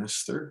prime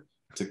minister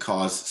to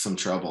cause some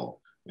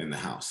trouble in the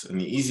House. And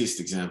the easiest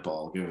example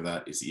I'll give of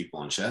that is Yves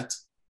Blanchette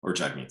or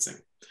Jagmeet Singh.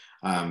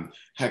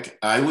 Heck,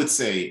 I would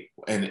say,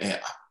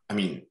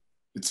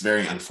 it's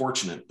very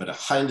unfortunate, but a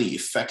highly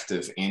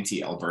effective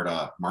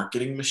anti-Alberta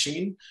marketing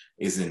machine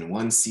is in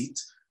 1 seat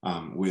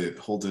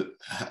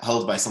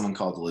held by someone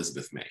called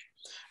Elizabeth May.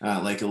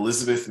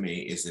 Elizabeth May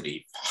is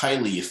a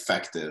highly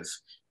effective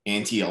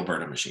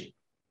anti-Alberta machine.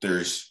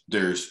 There's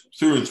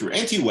through and through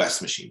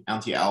anti-West machine,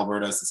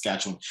 anti-Alberta,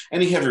 Saskatchewan,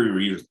 any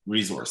heavy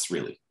resource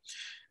really.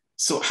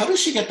 So how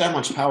does she get that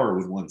much power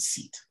with 1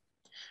 seat?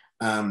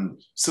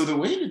 So the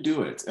way to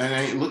do it, and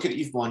I look at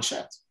Yves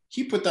Blanchette,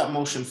 he put that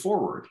motion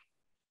forward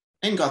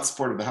and got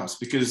support of the House,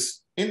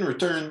 because in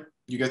return,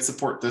 you get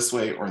support this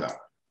way or that way.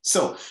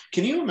 So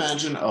can you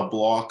imagine a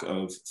block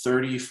of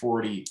 30,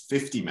 40,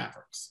 50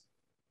 Mavericks?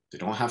 They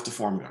don't have to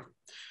form government,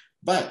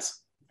 but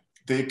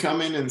they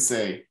come in and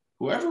say,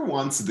 whoever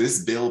wants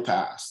this bill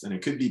passed, and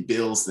it could be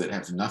bills that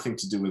have nothing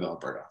to do with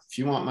Alberta, if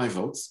you want my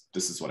votes,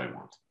 this is what I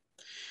want.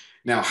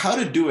 Now, how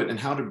to do it and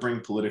how to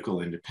bring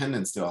political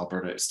independence to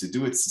Alberta is to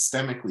do it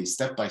systemically,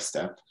 step by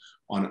step,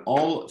 on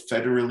all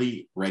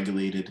federally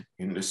regulated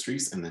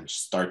industries, and then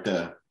start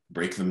to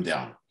break them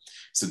down.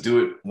 So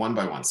do it one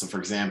by one. So for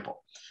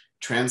example,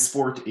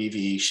 transport,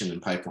 aviation,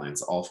 and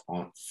pipelines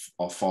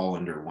all fall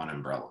under one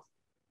umbrella.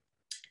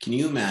 Can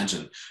you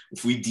imagine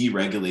if we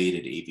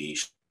deregulated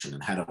aviation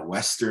and had a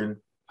Western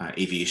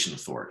aviation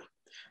authority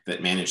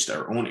that managed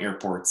our own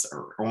airports,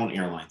 our own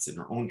airlines, and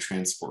our own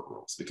transport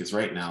rules? Because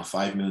right now,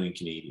 5 million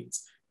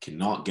Canadians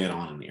cannot get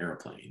on an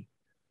airplane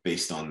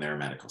based on their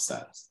medical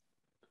status,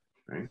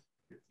 right?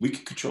 We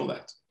could control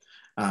that.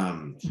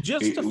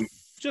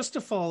 Just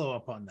to follow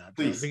up on that,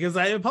 though, because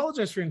I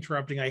apologize for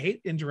interrupting. I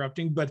hate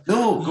interrupting, but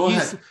no, go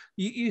ahead.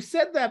 You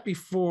said that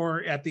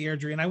before at the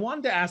Airdrie, and I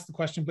wanted to ask the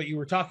question, but you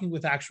were talking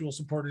with actual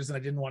supporters, and I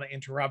didn't want to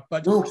interrupt.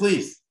 But no,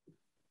 please.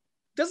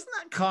 Doesn't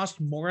that cost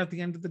more at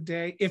the end of the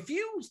day? If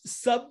you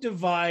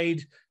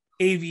subdivide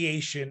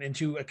aviation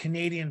into a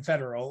Canadian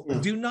federal,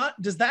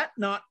 does that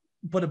not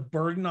put a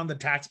burden on the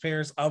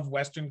taxpayers of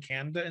Western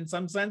Canada in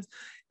some sense?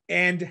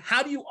 And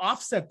how do you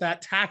offset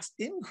that tax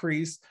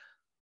increase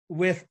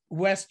with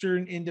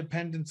Western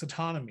independence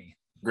autonomy?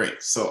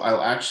 Great. So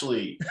I'll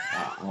actually,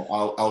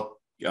 I'll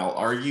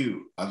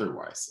argue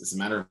otherwise. As a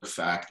matter of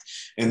fact,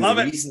 and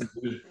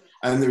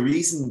the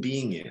reason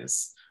being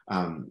is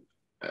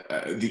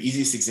the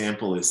easiest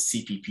example is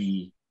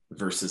CPP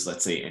versus,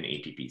 let's say, an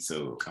APP.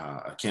 So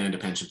a Canada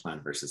Pension Plan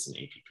versus an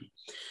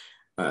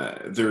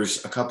APP.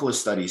 There's a couple of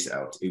studies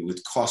out. It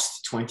would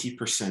cost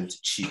 20%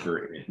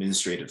 cheaper in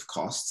administrative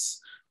costs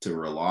to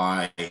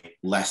rely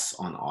less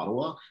on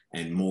Ottawa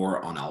and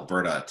more on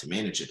Alberta to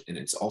manage it. And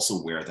it's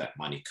also where that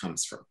money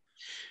comes from.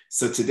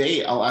 So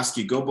today I'll ask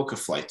you, go book a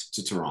flight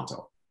to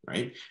Toronto,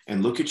 right?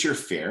 And look at your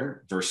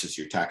fare versus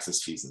your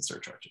taxes, fees, and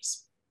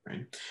surcharges.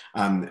 right?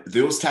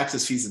 Those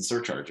taxes, fees, and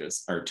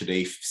surcharges are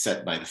today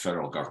set by the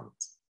federal government.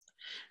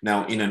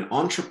 Now, in an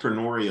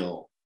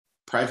entrepreneurial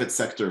private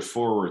sector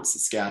forward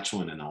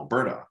Saskatchewan and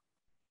Alberta,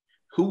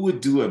 who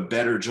would do a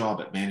better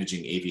job at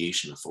managing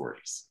aviation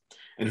authorities?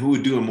 And who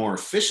would do a more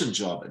efficient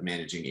job at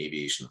managing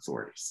aviation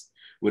authorities?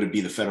 Would it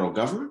be the federal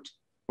government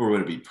or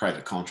would it be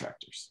private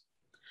contractors?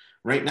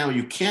 Right now,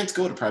 you can't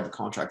go to private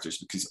contractors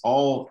because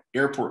all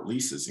airport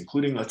leases,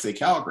 including, let's say,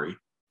 Calgary,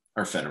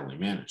 are federally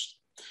managed.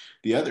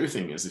 The other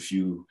thing is, if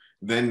you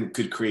then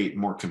could create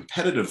more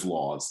competitive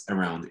laws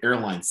around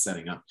airlines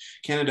setting up,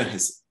 Canada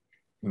has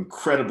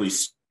incredibly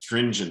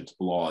stringent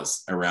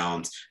laws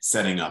around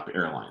setting up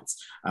airlines.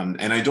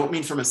 And I don't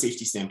mean from a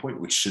safety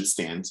standpoint, which should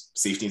stand,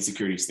 safety and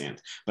security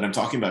stand, but I'm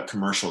talking about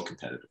commercial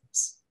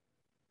competitiveness.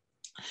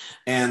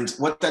 And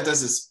what that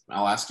does is,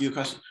 I'll ask you a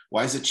question.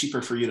 Why is it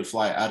cheaper for you to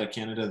fly out of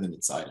Canada than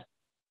inside it?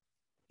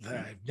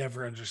 I've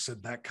never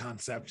understood that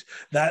concept.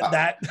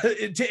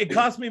 It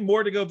costs me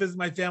more to go visit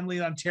my family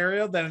in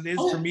Ontario than it is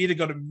for me to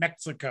go to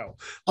Mexico.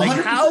 Like,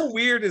 100%. How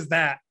weird is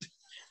that?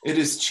 It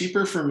is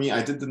cheaper for me.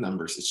 I did the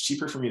numbers. It's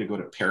cheaper for me to go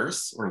to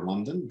Paris or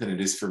London than it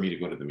is for me to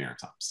go to the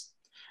Maritimes.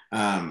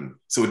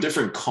 So a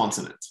different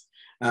continent.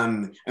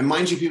 And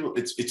mind you, people,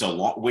 it's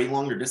a way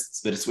longer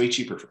distance, but it's way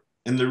cheaper for me.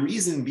 And the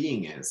reason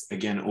being is,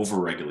 again,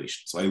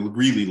 over-regulation. So I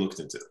really looked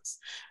into this.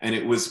 And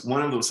it was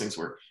one of those things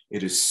where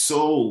it is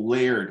so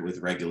layered with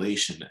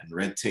regulation and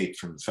red tape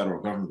from the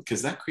federal government,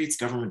 because that creates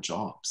government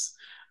jobs.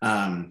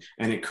 And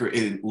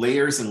it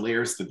layers and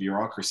layers the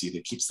bureaucracy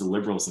that keeps the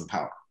Liberals in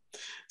power.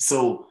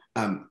 So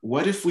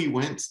what if we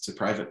went to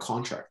private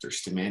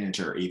contractors to manage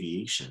our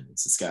aviation in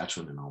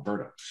Saskatchewan and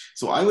Alberta?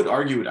 So I would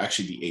argue it would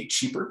actually be A,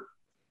 cheaper,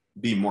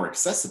 B, more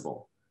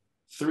accessible,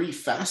 3,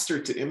 faster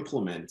to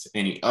implement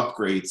any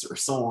upgrades or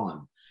so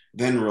on,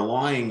 than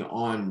relying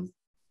on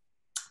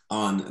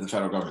the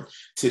federal government.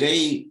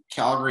 Today,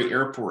 Calgary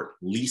Airport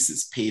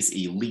pays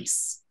a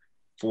lease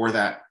for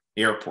that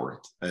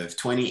airport of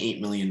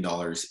 $28 million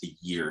a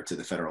year to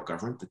the federal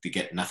government that they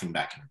get nothing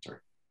back in return.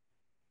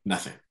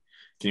 Nothing.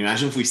 Can you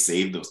imagine if we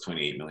saved those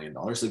 $28 million?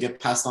 They'll get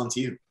passed on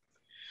to you.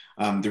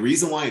 The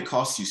reason why it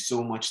costs you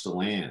so much to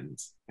land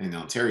in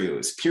Ontario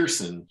is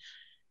Pearson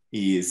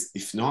is,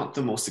 if not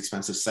the most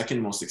expensive,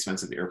 second most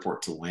expensive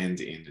airport to land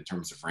in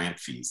terms of ramp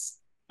fees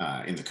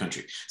in the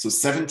country. So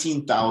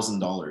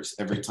 $17,000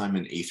 every time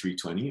an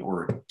A320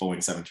 or a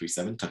Boeing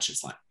 737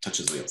 touches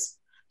wheels.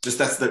 Just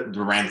that's the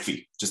ramp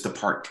fee, just the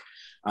park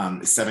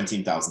is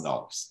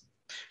 $17,000.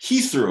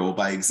 Heathrow,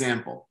 by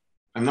example,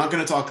 I'm not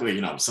going to talk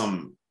like,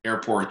 some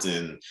airport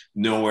in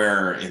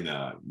nowhere in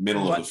the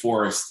middle of the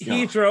forest.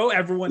 Heathrow,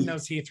 everyone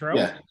knows Heathrow.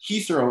 Yeah,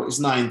 Heathrow is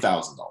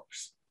 $9,000.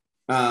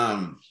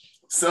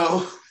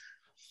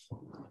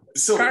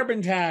 So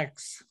carbon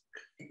tax.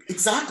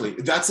 Exactly.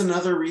 That's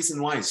another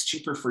reason why it's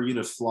cheaper for you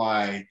to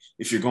fly.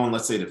 If you're going,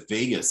 let's say, to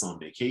Vegas on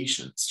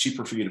vacation, it's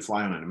cheaper for you to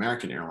fly on an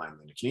American airline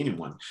than a Canadian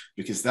one,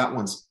 because that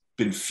one's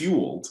been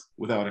fueled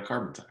without a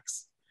carbon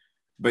tax.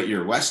 But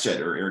your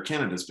WestJet or Air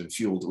Canada has been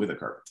fueled with a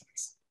carbon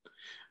tax.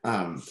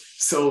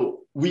 So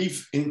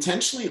we've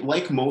intentionally,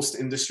 like most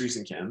industries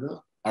in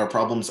Canada, our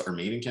problems are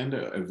made in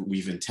Canada.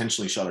 We've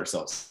intentionally shot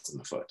ourselves in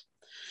the foot.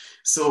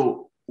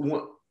 So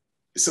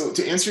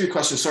to answer your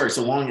question, sorry, it's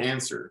a long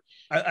answer.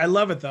 I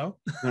love it though.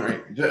 All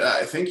right,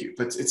 thank you.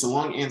 But it's a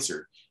long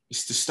answer.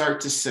 Is to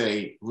start to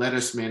say, let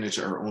us manage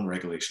our own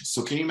regulations.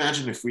 So can you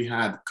imagine if we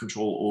had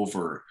control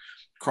over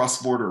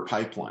cross-border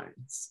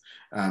pipelines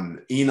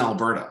in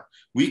Alberta?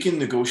 We can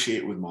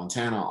negotiate with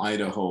Montana,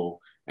 Idaho,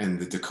 and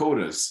the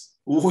Dakotas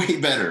way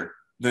better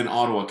than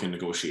Ottawa can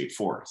negotiate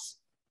for us.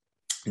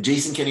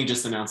 Jason Kenney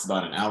just announced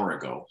about an hour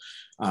ago,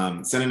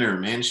 Senator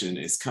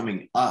Manchin is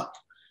coming up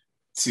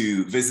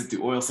to visit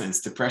the oil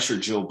sands to pressure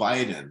Joe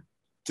Biden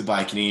to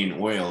buy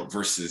Canadian oil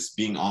versus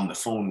being on the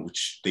phone,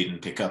 which they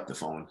didn't pick up the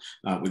phone,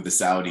 with the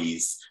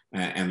Saudis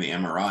and the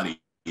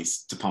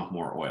Emiratis to pump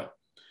more oil.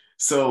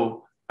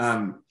 So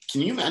can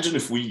you imagine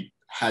if we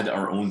had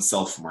our own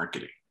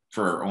self-marketing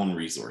for our own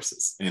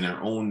resources and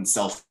our own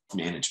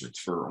self-management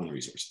for our own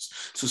resources?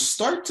 So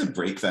start to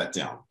break that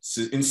down,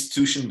 so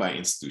institution by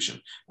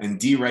institution, and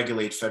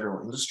deregulate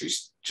federal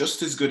industries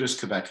just as good as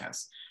Quebec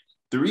has.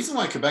 The reason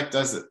why Quebec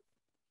does it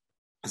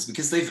is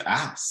because they've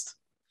asked.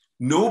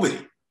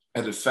 Nobody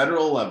at a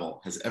federal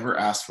level has ever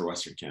asked for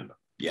Western Canada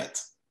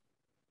yet.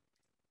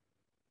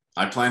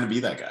 I plan to be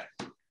that guy.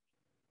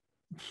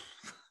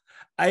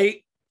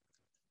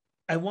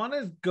 I want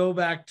to go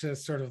back to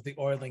sort of the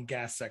oil and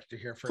gas sector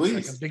here for Please.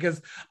 a second,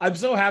 because I'm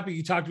so happy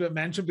you talked about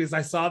Manchin, because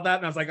I saw that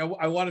and I was like,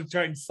 I want to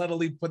try and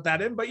subtly put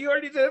that in, but you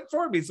already did it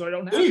for me, so I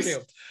don't have Please.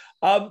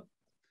 to.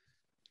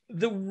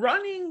 The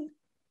running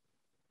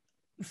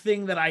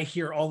thing that I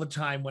hear all the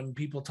time when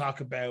people talk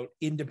about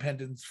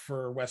independence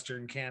for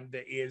Western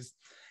Canada is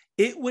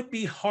it would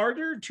be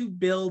harder to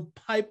build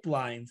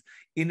pipelines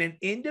in an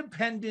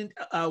independent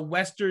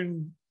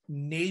Western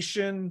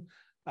nation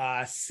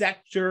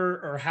sector,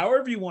 or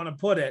however you want to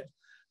put it,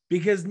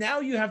 because now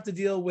you have to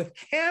deal with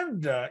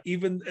Canada,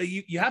 even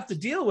you have to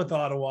deal with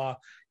Ottawa,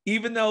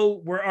 even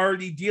though we're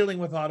already dealing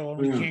with Ottawa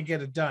and we can't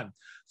get it done.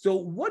 So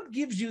what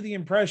gives you the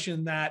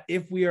impression that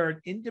if we are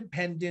an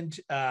independent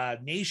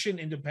nation,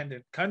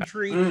 independent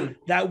country,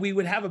 that we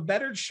would have a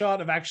better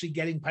shot of actually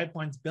getting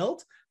pipelines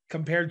built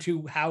compared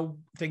to how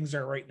things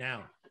are right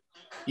now?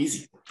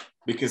 Easy,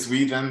 because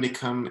we then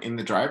become in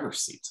the driver's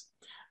seat.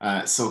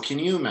 So can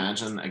you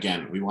imagine,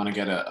 again, we want to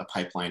get a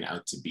pipeline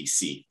out to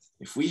BC.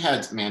 If we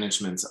had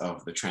management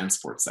of the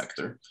transport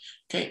sector,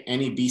 okay,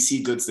 any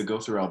BC goods that go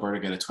through Alberta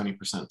get a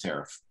 20%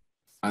 tariff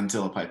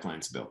until a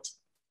pipeline's built.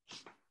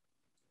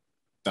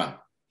 Done,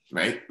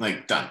 right?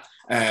 Like done.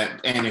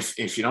 And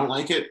if you don't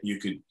like it, you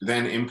could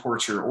then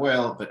import your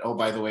oil. But oh,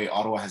 by the way,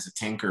 Ottawa has a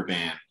tanker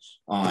ban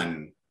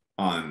on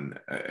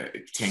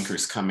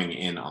tankers coming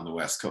in on the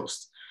West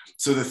Coast.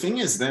 So the thing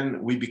is,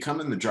 then we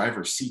become in the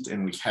driver's seat,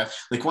 and we have,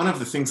 like, one of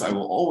the things I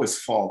will always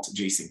fault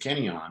Jason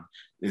Kenney on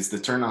is the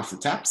turn off the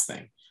taps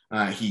thing.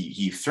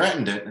 He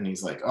threatened it, and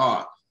he's like,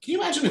 oh, can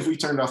you imagine if we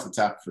turned off the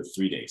tap for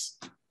 3 days?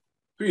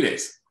 3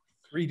 days.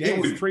 3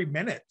 days, 3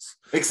 minutes.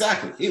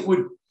 Exactly. It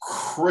would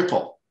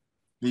cripple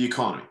the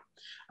economy.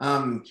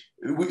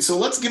 So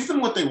let's give them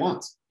what they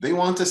want. They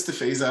want us to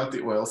phase out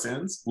the oil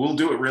sands. We'll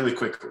do it really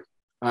quickly.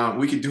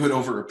 We could do it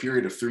over a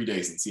period of 3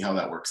 days and see how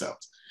that works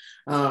out.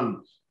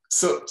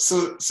 So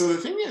the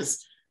thing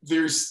is,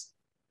 there's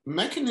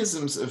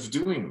mechanisms of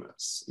doing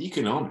this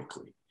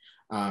economically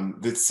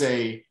that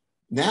say,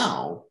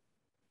 now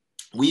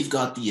we've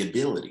got the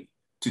ability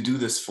to do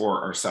this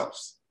for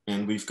ourselves,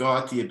 and we've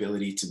got the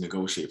ability to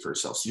negotiate for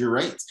ourselves. You're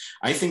right.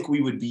 I think we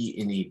would be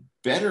in a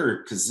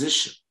better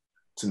position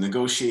to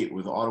negotiate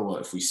with Ottawa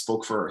if we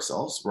spoke for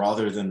ourselves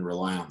rather than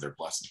rely on their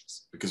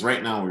blessings. Because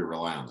right now we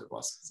rely on their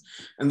blessings,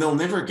 and they'll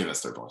never give us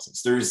their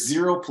blessings. There is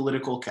zero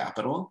political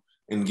capital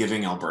in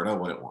giving Alberta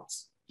what it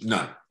wants.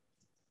 None.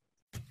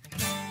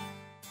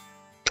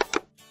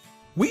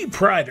 We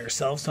pride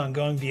ourselves on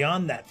going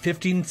beyond that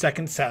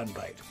 15-second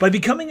soundbite by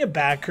becoming a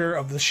backer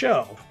of the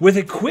show. With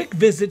a quick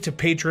visit to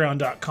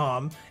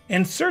patreon.com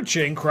and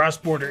searching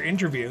cross-border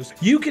interviews,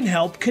 you can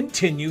help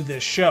continue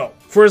this show.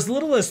 For as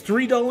little as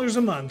 $3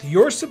 a month,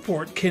 your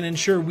support can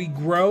ensure we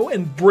grow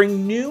and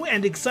bring new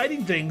and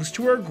exciting things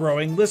to our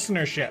growing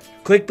listenership.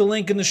 Click the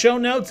link in the show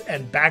notes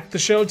and back the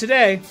show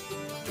today.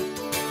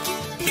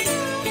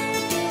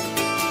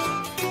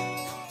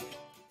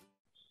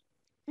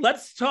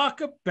 Let's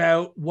talk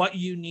about what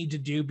you need to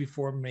do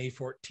before May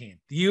 14th.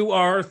 You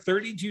are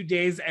 32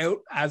 days out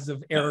as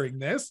of airing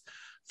this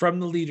from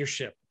the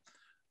leadership.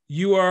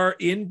 You are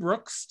in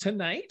Brooks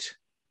tonight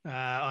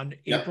on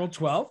April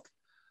 12th.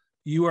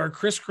 You are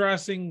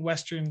crisscrossing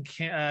Western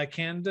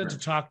Canada to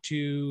talk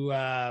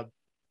to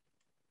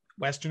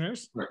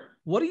Westerners. Right.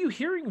 What are you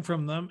hearing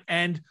from them,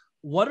 and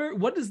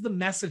what is the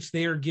message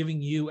they are giving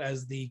you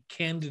as the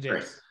candidate?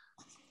 Right.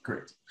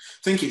 Great.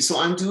 Thank you. So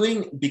I'm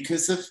doing,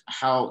 because of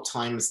how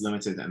time is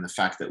limited and the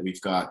fact that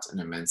we've got an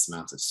immense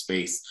amount of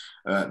space,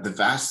 the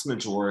vast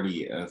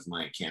majority of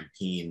my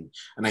campaign,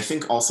 and I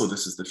think also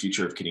this is the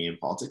future of Canadian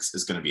politics,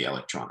 is going to be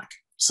electronic.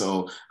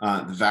 So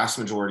the vast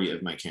majority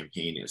of my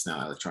campaign is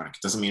now electronic.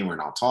 It doesn't mean we're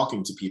not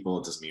talking to people.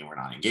 It doesn't mean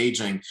we're not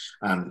engaging.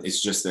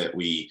 It's just that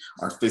we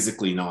are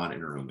physically not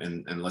in a room.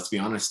 And let's be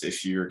honest,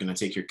 if you're going to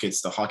take your kids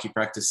to hockey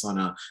practice on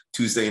a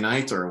Tuesday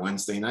night or a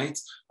Wednesday night,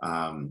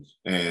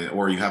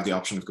 or you have the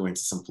option of going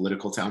to some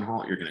political town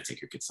hall, you're going to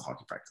take your kids to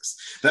hockey practice.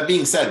 That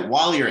being said,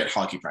 while you're at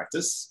hockey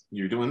practice,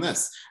 you're doing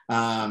this.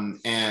 And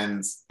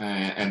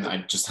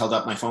I just held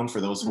up my phone for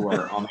those who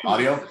are on the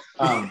audio.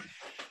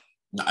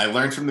 I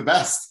learned from the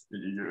best.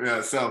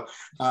 So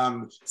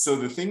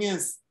the thing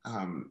is,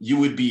 you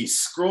would be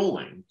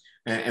scrolling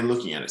and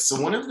looking at it. So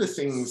one of the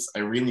things I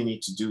really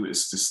need to do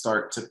is to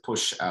start to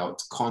push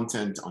out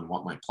content on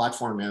what my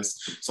platform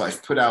is. So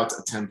I've put out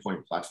a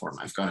 10-point platform.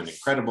 I've got an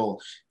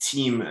incredible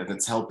team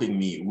that's helping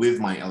me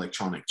with my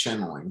electronic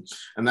channeling.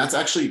 And that's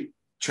actually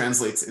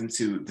translates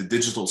into the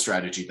digital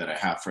strategy that I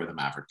have for the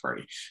Maverick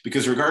Party.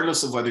 Because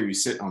regardless of whether you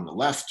sit on the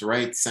left,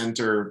 right,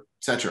 center,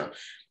 etc.,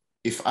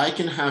 if I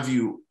can have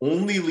you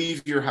only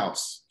leave your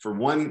house for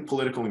one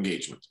political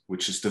engagement,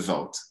 which is to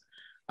vote,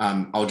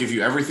 I'll give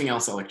you everything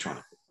else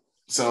electronically.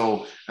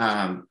 So,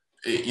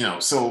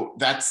 so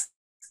that's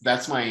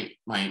my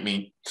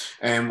main.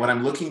 And what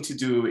I'm looking to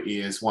do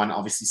is, one,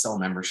 obviously sell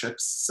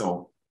memberships.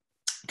 So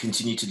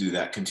continue to do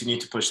that, continue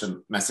to push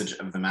the message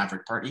of the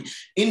Maverick Party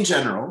in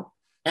general,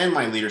 and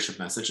my leadership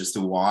message as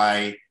to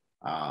why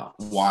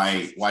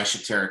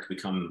should Tariq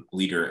become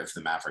leader of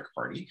the Maverick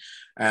Party,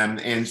 and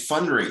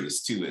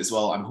fundraise too as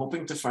well. I'm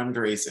hoping to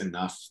fundraise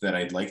enough that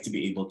I'd like to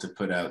be able to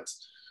put out,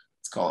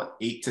 let's call it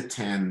 8 to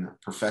 10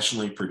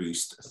 professionally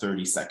produced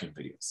 30-second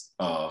videos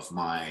of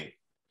my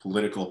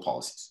political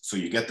policies. So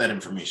you get that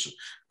information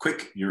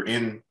quick, you're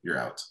in, you're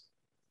out.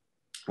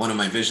 One of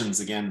my visions,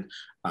 again,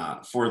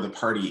 for the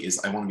party is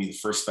I want to be the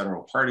first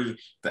federal party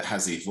that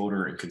has a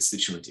voter and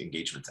constituent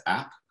engagement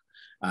app.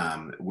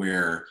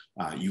 Where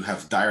you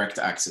have direct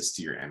access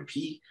to your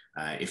MP,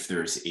 If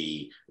there's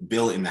a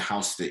bill in the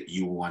House that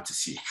you want to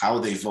see how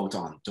they vote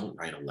on, don't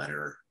write a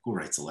letter. Who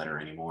writes a letter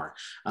anymore?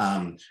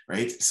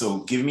 Right? So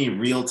give me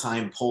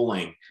real-time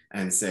polling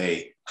and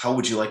say, how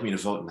would you like me to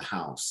vote in the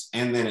House?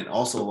 And then it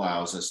also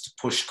allows us to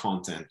push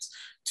content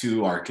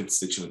to our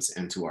constituents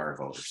and to our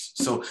voters.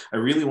 So I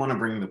really want to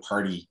bring the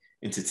party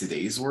into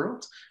today's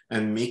world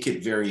and make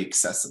it very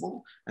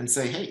accessible and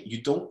say, hey,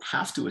 you don't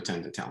have to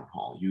attend a town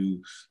hall.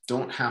 You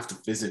don't have to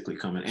physically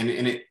come in.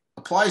 And it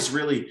applies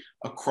really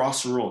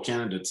across rural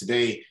Canada.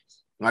 Today,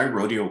 I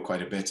rodeo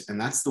quite a bit, and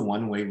that's the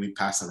one way we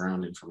pass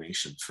around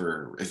information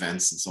for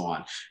events and so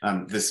on.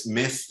 This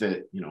myth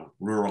that, you know,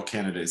 rural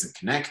Canada isn't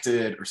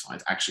connected or something,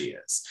 it actually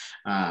is.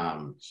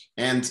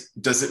 And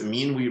does it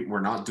mean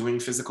we're not doing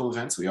physical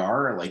events? We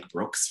are, like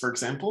Brooks, for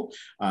example,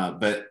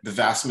 but the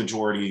vast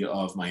majority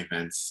of my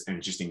events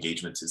and just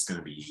engagement is going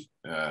to be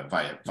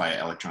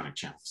via electronic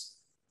channels.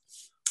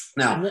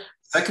 Now,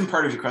 second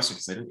part of your question,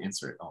 because I didn't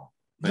answer it all.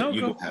 But no,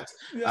 you go ahead.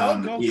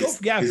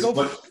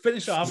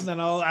 Finish off, and then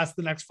I'll ask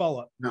the next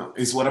follow-up. No,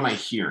 is what am I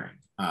hearing?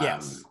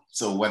 Yes.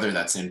 So whether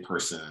that's in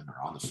person or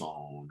on the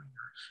phone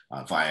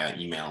or via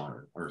email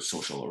or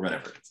social or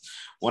whatever,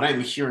 what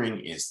I'm hearing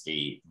is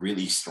a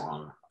really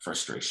strong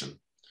frustration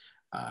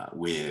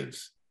with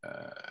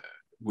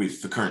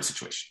the current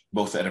situation,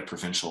 both at a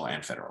provincial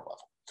and federal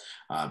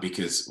level,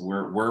 because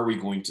where are we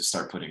going to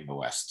start putting the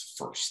West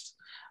first?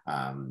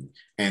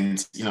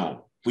 And you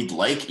know, we'd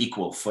like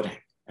equal footing,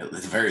 at the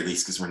very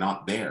least, because we're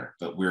not there,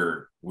 but when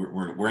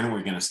are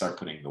we going to start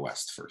putting the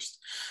West first?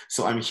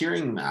 So I'm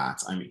hearing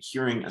that. I'm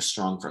hearing a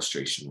strong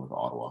frustration with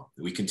Ottawa.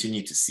 We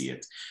continue to see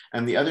it.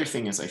 And the other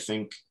thing is, I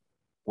think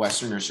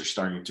Westerners are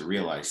starting to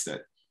realize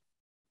that,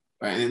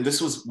 and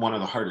this was one of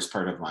the hardest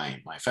part of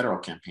my federal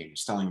campaign,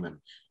 is telling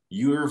them,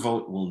 your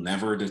vote will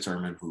never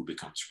determine who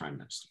becomes prime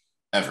minister,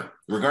 ever,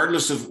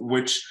 regardless of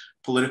which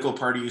political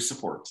party you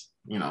support.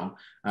 You know,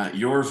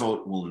 your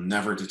vote will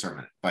never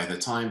determine it. By the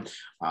time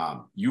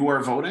you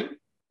are voting,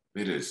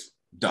 it is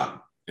done.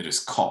 It is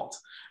called.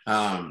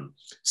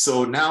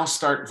 So now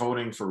start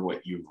voting for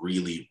what you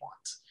really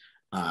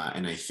want.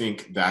 And I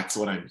think that's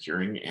what I'm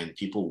hearing. And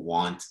people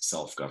want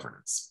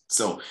self-governance.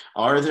 So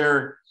are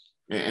there,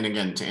 and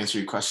again, to answer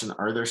your question,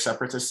 are there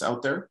separatists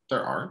out there?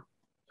 There are.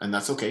 And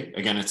that's okay.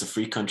 Again, it's a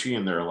free country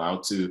and they're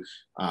allowed to,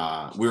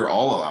 we're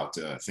all allowed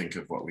to think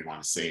of what we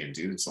want to say and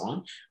do and so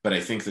on. But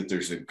I think that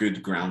there's a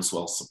good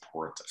groundswell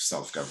support of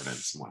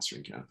self-governance in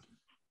Western Canada.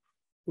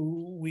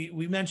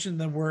 We mentioned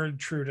the word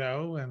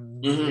Trudeau,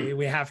 and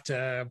we have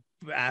to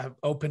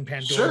open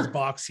Pandora's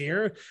box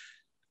here.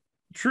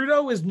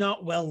 Trudeau is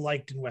not well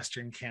liked in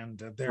Western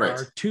Canada. There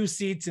are 2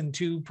 seats in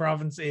 2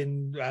 provinces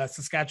in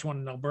Saskatchewan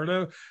and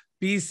Alberta.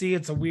 BC,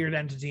 it's a weird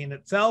entity in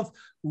itself.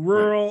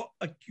 The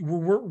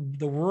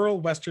rural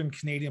Western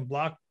Canadian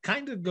bloc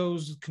kind of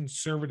goes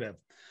conservative.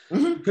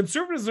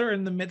 Conservatives are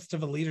in the midst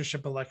of a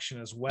leadership election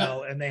as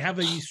well, and they have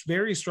a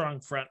very strong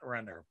front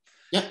runner.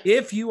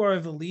 If you are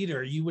the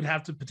leader, you would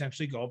have to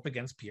potentially go up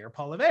against Pierre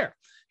Poilievre,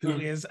 who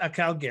is a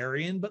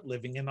Calgarian but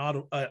living in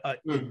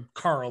in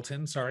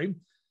Carleton. Sorry,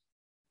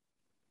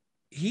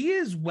 he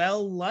is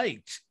well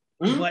liked.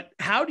 But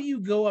how do you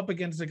go up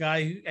against a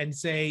guy and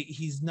say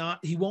he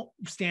won't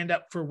stand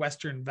up for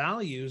Western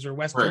values or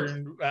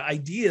Western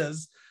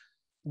ideas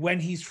when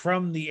he's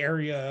from the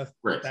area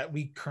that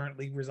we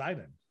currently reside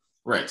in?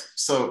 Right.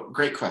 So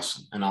great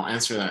question. And I'll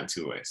answer that in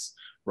 2 ways.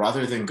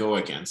 Rather than go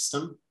against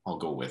him, I'll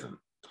go with him.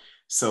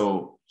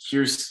 So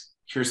here's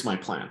my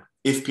plan.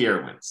 If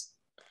Pierre wins,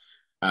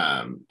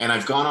 and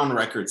I've gone on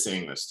record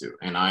saying this too,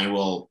 and I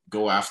will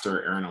go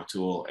after Aaron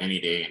O'Toole any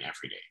day and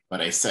every day.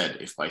 But I said,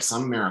 if by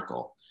some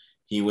miracle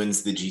he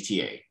wins the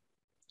GTA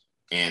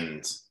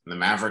and the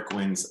Maverick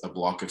wins a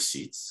block of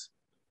seats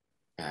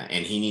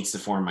and he needs to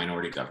form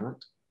minority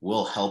government,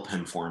 we'll help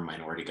him form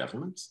minority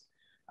governments.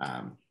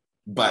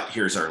 But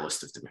here's our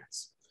list of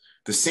demands.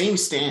 The same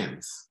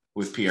stands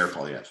with Pierre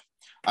Poilievre.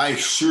 I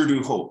sure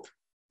do hope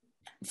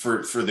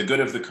for the good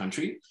of the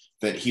country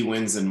that he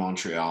wins in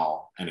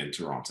Montreal and in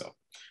Toronto,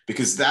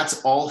 because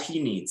that's all he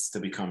needs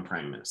to become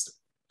prime minister.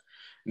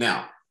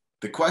 Now,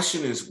 the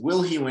question is,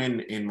 will he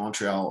win in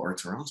Montreal or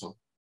Toronto?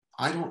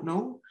 I don't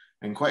know.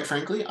 And quite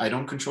frankly, I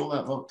don't control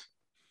that vote.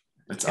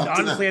 It's up to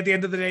them. Honestly, at the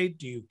end of the day,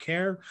 do you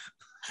care?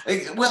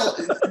 Well,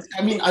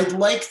 I mean, I'd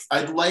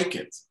like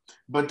it.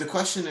 But the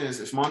question is,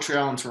 if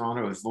Montreal and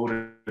Toronto have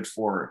voted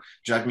for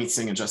Jagmeet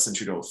Singh and Justin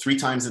Trudeau 3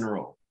 times in a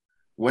row,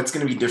 what's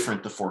going to be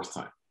different the 4th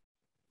time?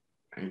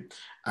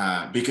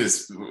 Right?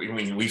 Because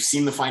we've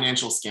seen the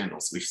financial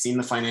scandals, we've seen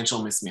the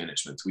financial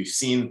mismanagement, we've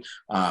seen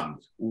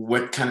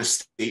what kind of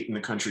state in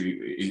the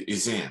country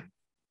is in.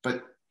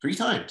 But 3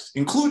 times,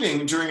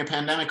 including during a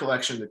pandemic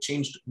election that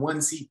changed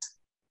one seat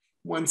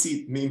in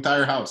the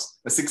entire House,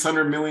 a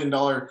 $600 million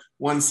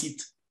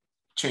 1-seat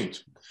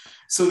change.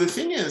 So the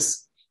thing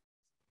is,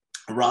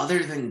 rather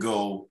than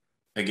go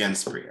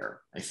against Briere,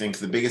 I think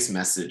the biggest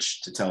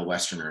message to tell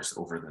Westerners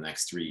over the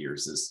next 3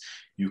 years is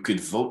you could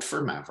vote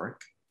for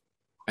Maverick,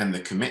 and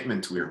the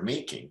commitment we're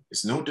making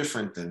is no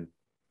different than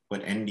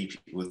what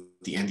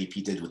the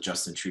NDP did with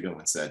Justin Trudeau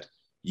and said,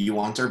 You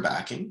want our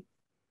backing?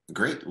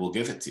 Great, we'll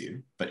give it to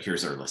you, but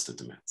here's our list of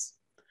demands.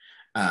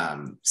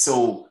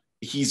 So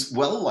he's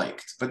well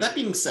liked. But that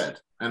being said,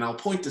 and I'll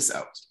point this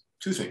out,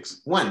 two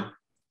things. One,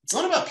 it's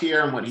not about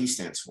Pierre and what he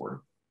stands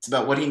for. It's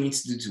about what he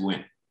needs to do to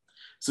win.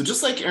 So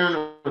just like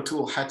Aaron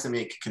O'Toole had to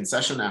make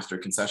concession after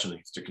concession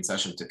after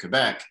concession to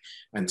Quebec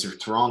and to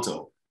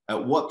Toronto,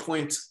 at what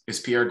point is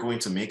Pierre going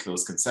to make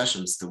those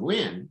concessions to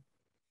win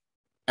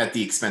at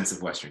the expense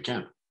of Western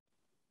Canada?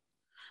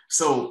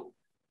 So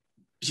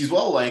he's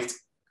well liked.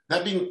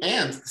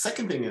 And the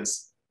second thing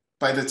is,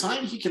 by the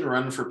time he can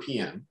run for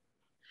PM,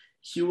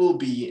 he will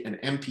be an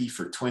MP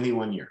for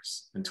 21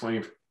 years in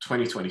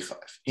 2025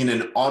 in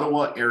an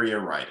Ottawa area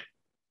riding.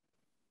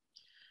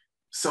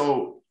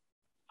 So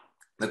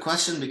the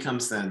question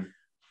becomes then,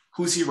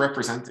 who's he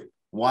representing?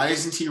 Why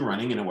isn't he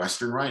running in a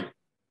Western riding?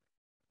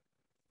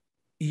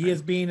 He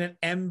has been an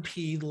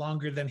MP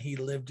longer than he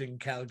lived in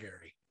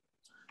Calgary.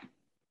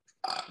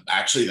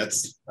 Actually,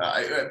 that's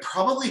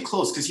probably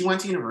close because he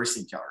went to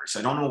university in Calgary. So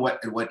I don't know at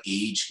what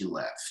age he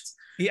left.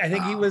 I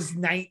think he was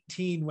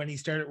 19 when he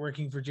started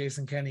working for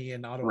Jason Kenney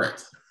in Ottawa.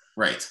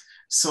 Right.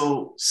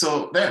 So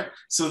there.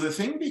 So the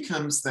thing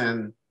becomes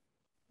then,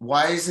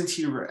 why isn't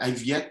he?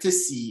 I've yet to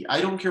see.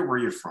 I don't care where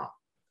you're from,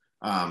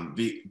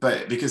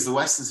 but because the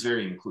West is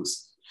very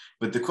inclusive.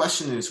 But the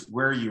question is,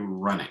 where are you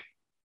running,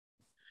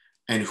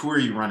 and who are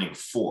you running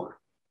for?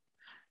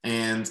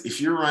 And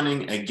if you're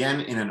running again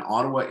in an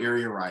Ottawa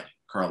area riding,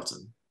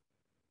 Carleton,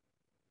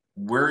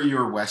 where are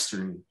your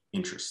Western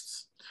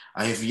interests?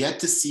 I have yet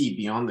to see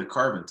beyond the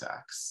carbon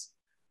tax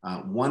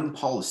one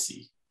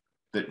policy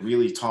that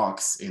really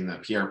talks in the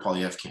Pierre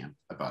Poilievre camp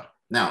about it.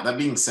 Now, that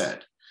being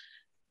said,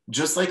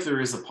 just like there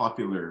is a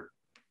popular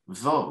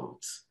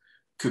vote,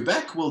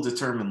 Quebec will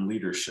determine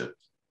leadership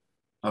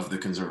of the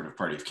Conservative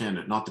Party of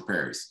Canada, not the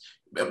Prairies.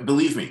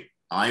 Believe me,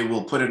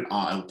 I'll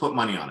put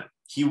money on it.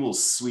 He will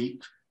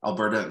sweep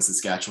Alberta and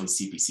Saskatchewan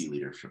CPC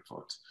leadership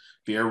vote.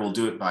 Pierre will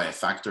do it by a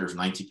factor of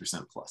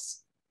 90%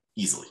 plus,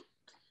 easily.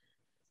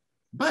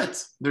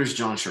 But there's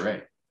John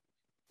Charest,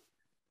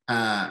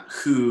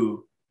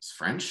 who is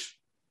French,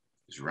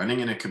 is running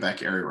in a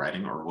Quebec area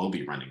riding, or will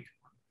be running in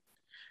one,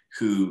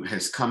 who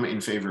has come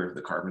in favor of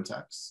the carbon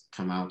tax,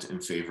 come out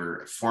in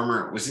favor,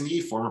 wasn't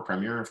he former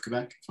premier of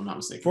Quebec, if I'm not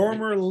mistaken?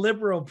 Former right?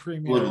 Liberal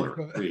premier.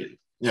 Liberal,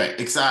 yeah,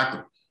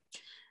 exactly.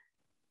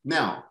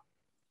 Now,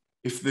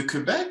 if the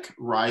Quebec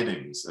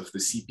ridings of the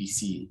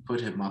CPC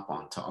put him up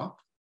on top,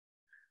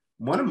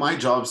 one of my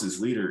jobs as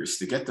leader is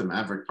to get the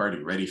Maverick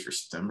Party ready for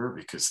September,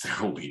 because there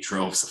will be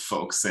droves of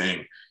folks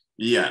saying,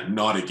 yeah,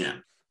 not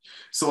again.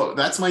 So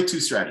that's my two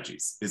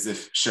strategies, is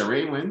if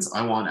Charest wins,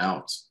 I want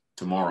out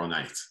tomorrow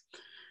night.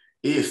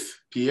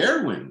 If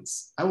Pierre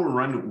wins, I will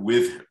run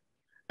with him.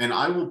 And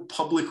I will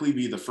publicly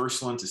be the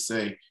first one to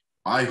say,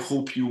 I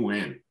hope you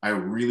win. I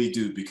really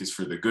do, because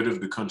for the good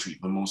of the country,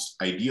 the most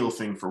ideal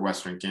thing for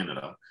Western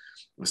Canada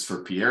was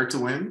for Pierre to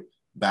win,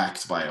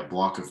 backed by a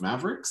block of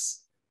Mavericks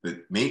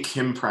that make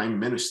him prime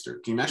minister.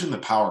 Can you imagine the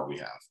power we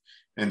have?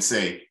 And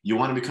say, you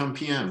want to become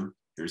PM?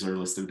 Here's our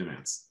list of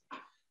demands.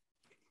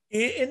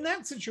 In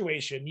that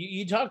situation,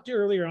 you talked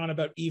earlier on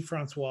about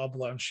Yves-Francois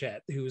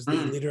Blanchet, who was the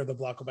leader of the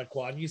Bloc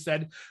Québécois. And you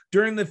said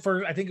during the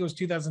first, I think it was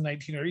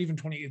 2019 or even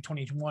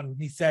 2021,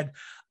 he said,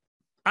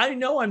 I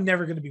know I'm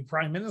never going to be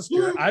prime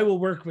minister. I will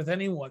work with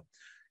anyone.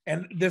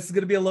 And this is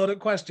going to be a loaded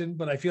question,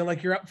 but I feel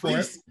like you're up for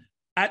it.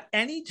 At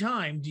any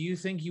time, do you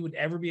think you would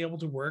ever be able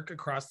to work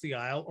across the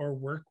aisle or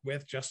work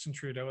with Justin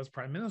Trudeau as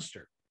prime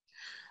minister?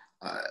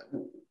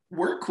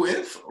 Work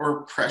with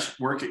or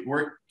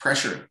work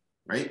pressure,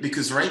 right?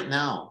 Because right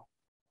now,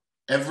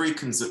 every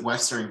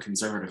Western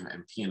Conservative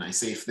MP, and I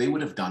say if they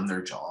would have done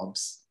their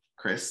jobs,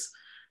 Chris,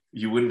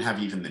 you wouldn't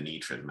have even the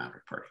need for the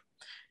Maverick Party.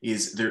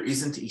 There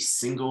isn't a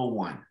single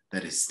one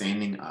that is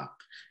standing up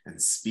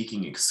and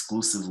speaking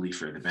exclusively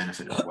for the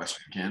benefit of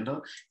Western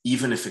Canada,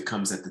 even if it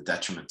comes at the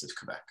detriment of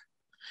Quebec.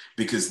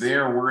 Because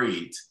they're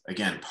worried,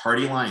 again,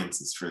 party lines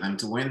is for them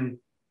to win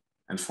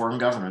and form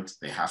government,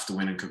 they have to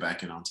win in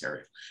Quebec and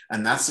Ontario.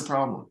 And that's the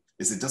problem,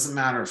 is it doesn't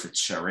matter if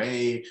it's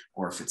Charest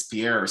or if it's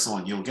Pierre or so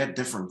on, you'll get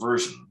different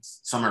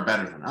versions. Some are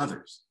better than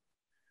others.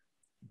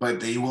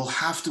 But they will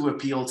have to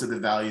appeal to the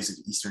values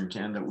of Eastern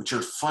Canada, which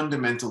are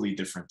fundamentally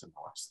different than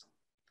the West.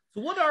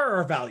 So what are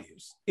our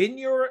values? In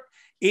your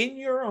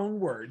own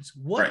words,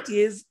 what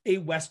is a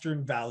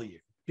Western value?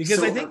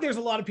 Because I think there's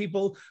a lot of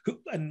people who,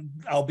 and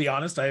I'll be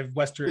honest, I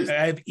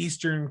have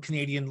Eastern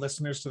Canadian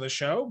listeners to the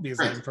show because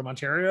I'm from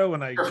Ontario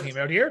and I came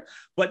out here.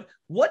 But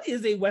what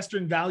is a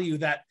Western value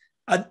that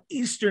an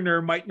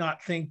Easterner might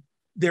not think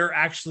they're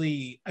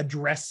actually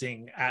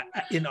addressing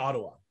in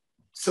Ottawa?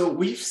 So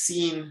we've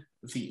seen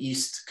the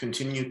East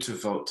continue to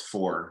vote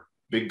for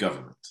big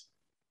government,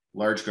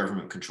 large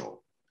government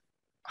control,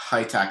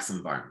 high tax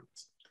environment,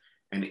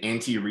 and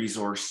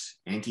anti-resource,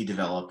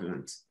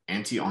 anti-development,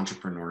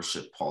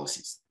 anti-entrepreneurship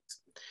policies.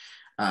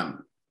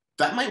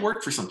 That might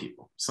work for some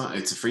people. So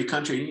it's a free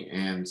country,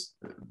 and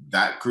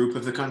that group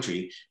of the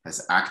country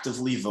has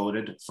actively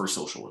voted for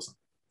socialism.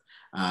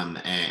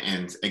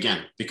 And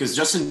again, because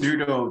Justin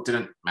Trudeau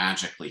didn't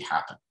magically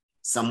happen.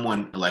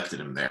 Someone elected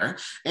him there.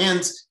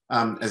 And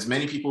as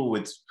many people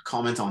would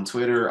comment on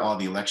Twitter, oh,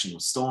 the election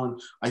was stolen.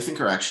 I think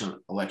our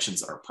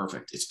elections are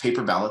perfect. It's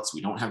paper ballots.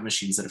 We don't have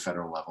machines at a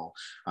federal level.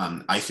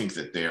 I think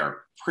that they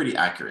are pretty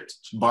accurate,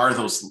 bar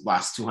those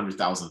last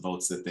 200,000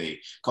 votes that they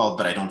called,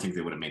 but I don't think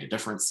they would have made a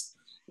difference.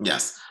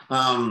 Yes.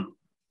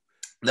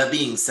 That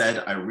being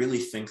said, I really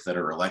think that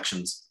our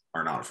elections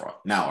are not a fraud.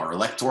 Now, our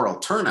electoral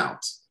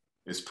turnout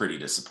is pretty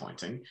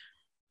disappointing,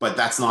 but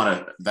that's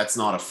not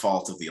a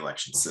fault of the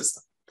election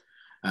system.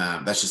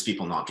 That's just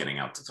people not getting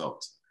out to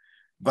vote.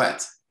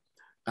 But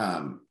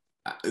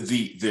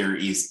there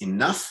is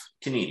enough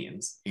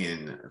Canadians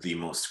in the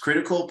most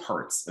critical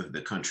parts of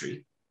the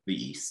country, the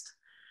East,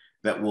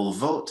 that will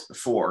vote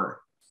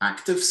for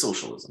active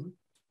socialism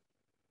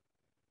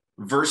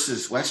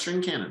versus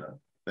Western Canada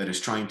that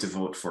is trying to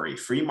vote for a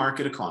free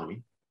market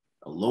economy,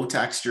 a low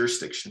tax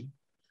jurisdiction,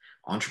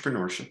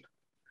 entrepreneurship,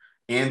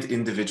 and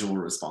individual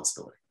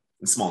responsibility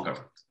and small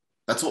government.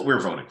 That's what we're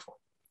voting for.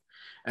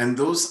 And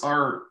those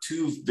are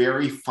two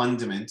very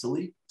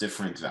fundamentally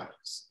different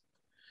values.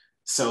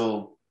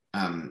 So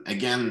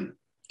again,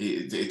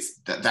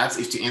 that's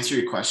if to answer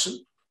your question,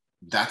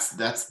 that's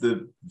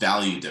the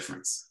value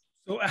difference.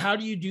 So how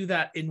do you do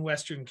that in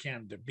Western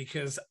Canada?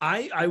 Because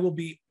I will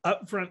be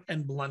upfront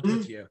and blunt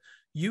with you.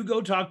 You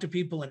go talk to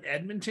people in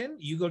Edmonton,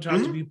 you go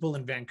talk to people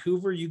in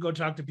Vancouver, you go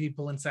talk to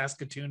people in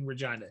Saskatoon,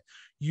 Regina.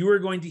 You are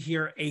going to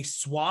hear a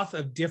swath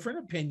of different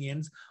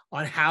opinions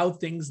on how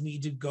things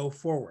need to go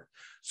forward.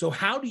 So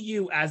how do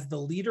you, as the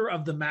leader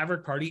of the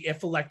Maverick Party,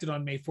 if elected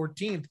on May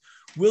 14th,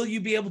 will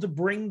you be able to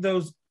bring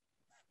those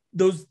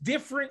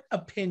different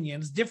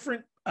opinions,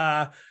 different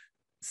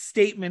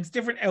statements,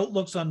 different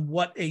outlooks on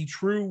what a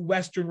true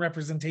Western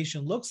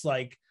representation looks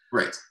like,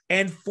 right,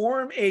 and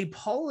form a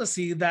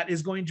policy that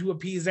is going to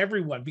appease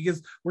everyone?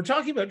 Because we're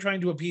talking about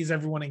trying to appease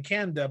everyone in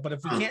Canada, but if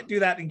we can't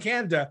do that in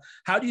Canada,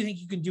 how do you think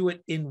you can do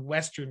it in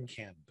Western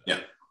Canada? Yeah,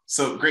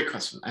 so great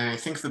question. And I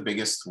think the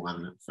biggest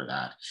one for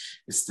that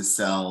is to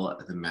sell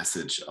the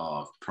message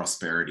of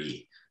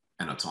prosperity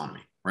and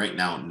autonomy. Right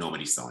now,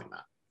 nobody's selling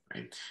that,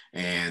 right?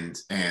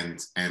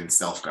 And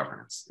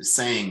self-governance is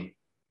saying,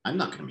 I'm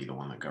not going to be the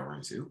one that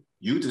governs you.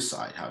 You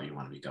decide how you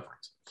want to be governed.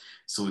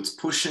 So it's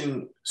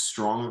pushing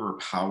stronger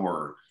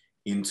power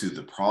into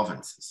the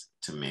provinces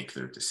to make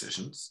their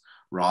decisions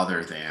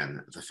rather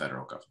than the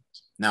federal government.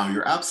 Now,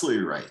 you're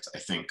absolutely right. I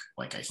think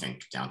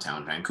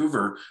downtown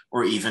Vancouver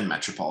or even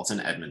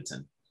metropolitan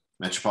Edmonton,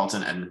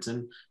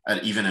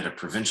 even at a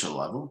provincial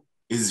level,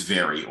 is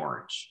very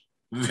orange,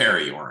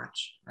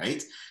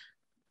 right?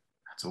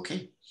 That's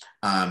okay.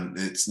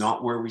 It's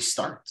not where we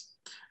start.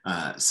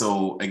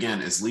 So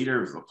again, as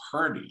leader of the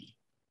party,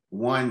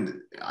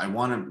 one, I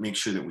want to make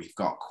sure that we've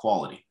got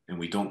quality and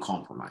we don't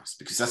compromise,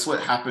 because that's what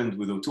happened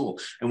with O'Toole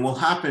and will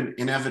happen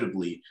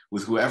inevitably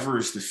with whoever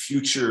is the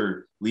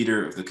future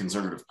leader of the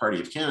Conservative Party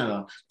of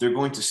Canada. They're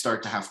going to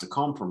start to have to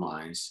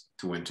compromise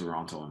to win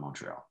Toronto and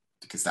Montreal,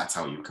 because that's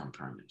how you become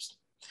prime minister.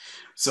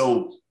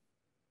 So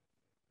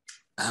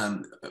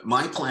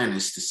my plan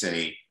is to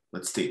say,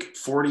 let's take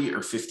 40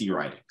 or 50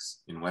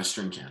 ridings in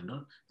Western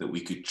Canada that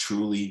we could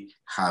truly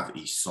have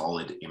a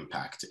solid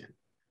impact in,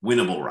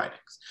 winnable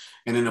ridings.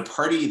 And in a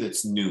party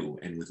that's new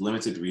and with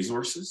limited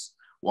resources,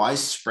 why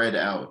spread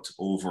out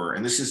over,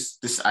 and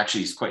this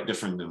actually is quite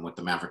different than what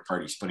the Maverick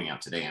Party is putting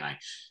out today. And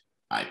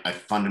I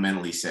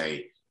fundamentally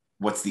say,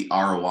 what's the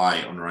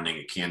ROI on running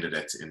a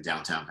candidate in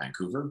downtown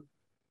Vancouver?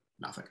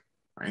 Nothing,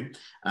 right?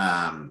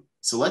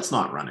 So let's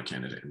not run a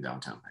candidate in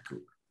downtown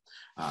Vancouver.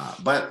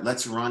 But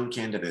let's run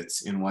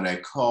candidates in what I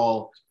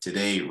call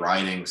today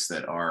ridings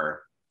that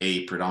are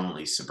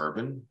predominantly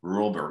suburban,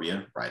 rural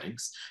area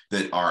ridings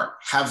that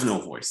have no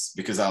voice.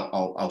 Because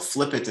I'll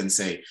flip it and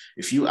say,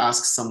 if you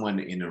ask someone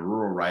in a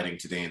rural riding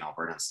today in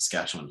Alberta and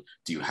Saskatchewan,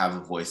 do you have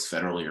a voice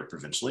federally or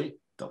provincially?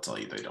 They'll tell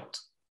you they don't.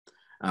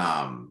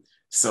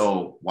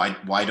 So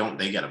why don't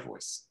they get a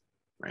voice,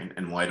 right?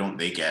 And why don't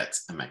they get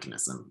a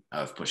mechanism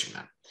of pushing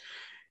that?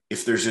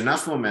 If there's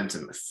enough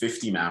momentum of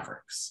 50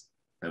 Mavericks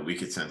that we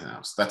could send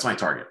out, that's my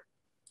target,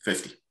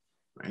 50,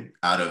 right?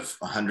 Out of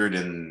 100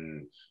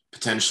 and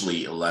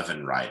potentially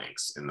 11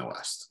 ridings in the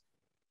West.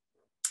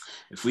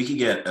 If we could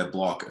get a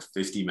block of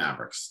 50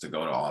 Mavericks to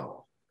go to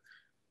Ottawa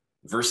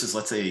versus,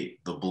 let's say,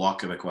 the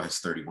Bloc Québécois has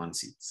 31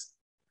 seats,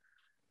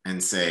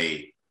 and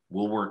say,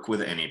 we'll work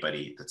with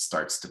anybody that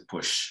starts to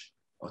push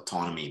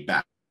autonomy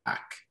back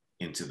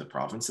into the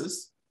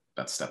provinces,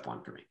 that's step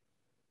one for me.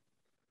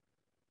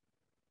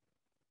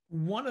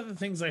 One of the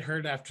things I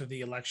heard after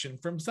the election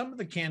from some of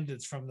the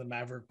candidates from the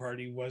Maverick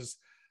Party was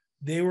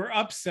they were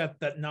upset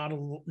that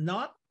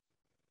not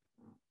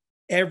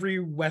every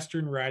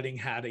Western riding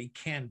had a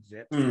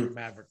candidate for the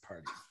Maverick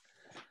Party.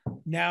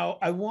 Now,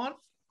 I want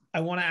to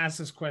ask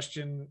this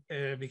question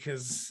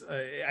because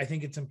I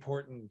think it's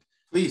important.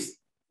 Please.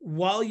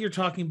 While you're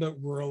talking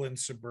about rural and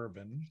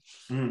suburban,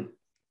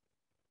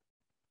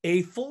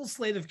 a full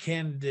slate of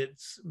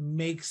candidates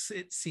makes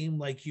it seem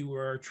like you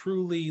are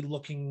truly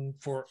looking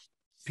for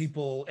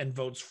people and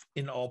votes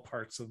in all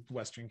parts of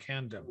Western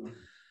Canada.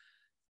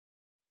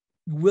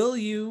 will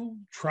you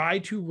try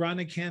to run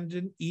a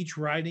candidate each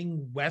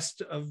riding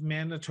west of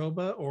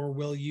Manitoba, or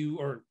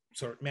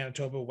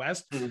Manitoba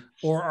West,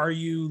 or are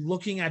you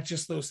looking at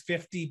just those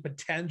 50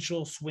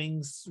 potential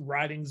swings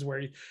ridings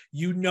where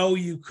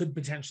you could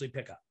potentially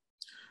pick up?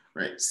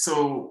 Right.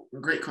 So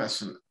great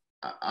question.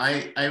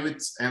 I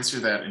would answer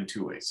that in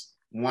two ways.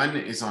 One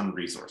is on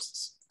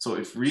resources. So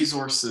if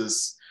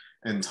resources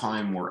and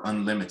time were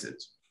unlimited,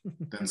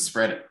 then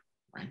spread it,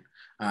 right?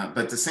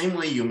 But the same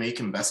way you make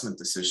investment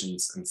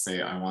decisions and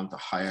say, I want the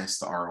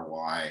highest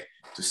ROI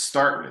to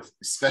start with,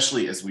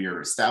 especially as we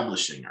are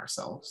establishing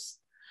ourselves,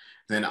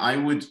 then I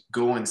would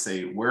go and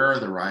say, where are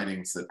the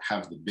ridings that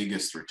have the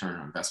biggest return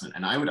on investment?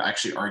 And I would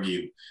actually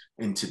argue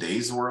in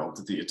today's world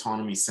that the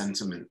autonomy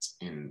sentiment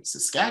in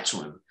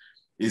Saskatchewan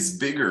is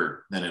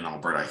bigger than in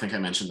Alberta. I think I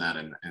mentioned that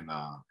in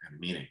the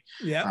meeting.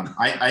 Yeah.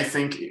 I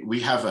think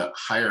we have a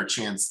higher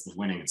chance of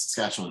winning in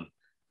Saskatchewan,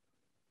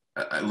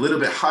 a little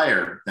bit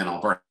higher than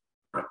Alberta,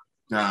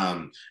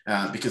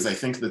 because I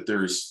think that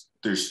there's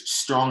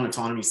strong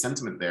autonomy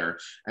sentiment there.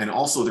 And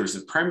also there's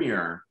a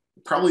premier,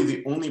 probably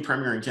the only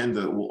premier in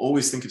Canada that will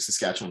always think of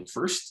Saskatchewan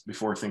first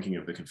before thinking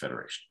of the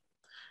Confederation.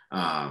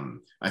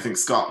 I think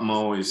Scott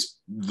Moe is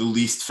the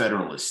least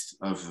federalist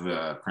of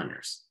the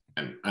premiers,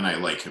 and I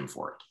like him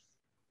for it.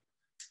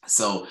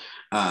 So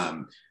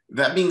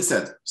that being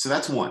said, so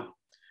that's one.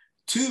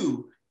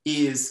 Two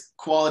is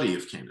quality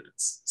of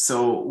candidates.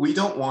 So we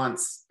don't want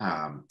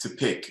to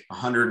pick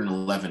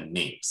 111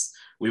 names.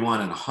 We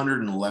want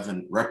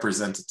 111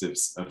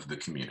 representatives of the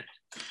community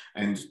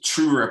and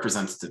true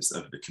representatives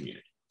of the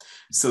community.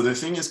 So the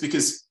thing is,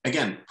 because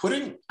again,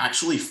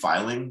 actually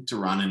filing to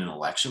run in an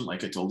election,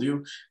 like I told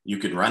you, you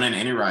could run in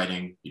any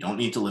riding. You don't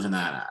need to live in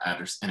that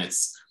address. And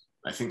it's,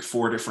 I think,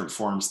 4 different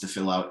forms to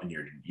fill out and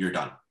you're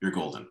done. You're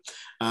golden.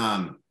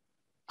 I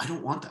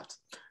don't want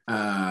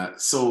that.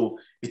 So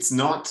it's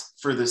not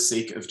for the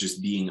sake of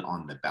just being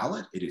on the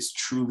ballot. It is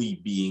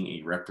truly being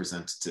a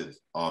representative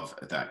of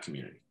that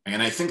community.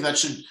 And I think that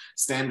should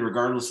stand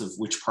regardless of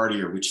which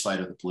party or which side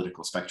of the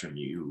political spectrum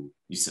you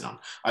sit on.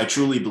 I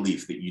truly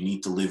believe that you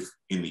need to live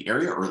in the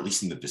area, or at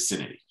least in the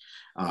vicinity,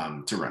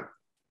 to run.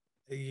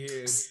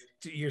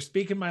 You're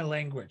speaking my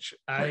language.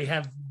 Right. I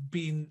have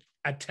been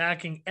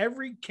attacking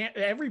every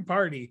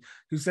party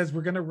who says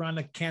we're going to run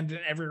a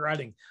candidate every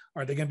riding.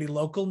 Are they going to be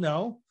local?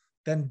 No.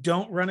 Then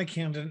don't run a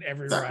candidate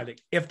every riding.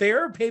 If they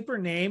are a paper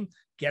name,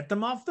 get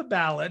them off the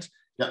ballot.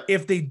 Yep.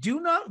 If they do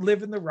not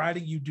live in the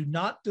riding, you do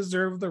not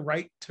deserve the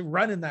right to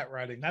run in that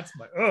riding. That's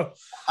my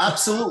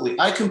Absolutely.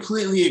 I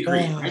completely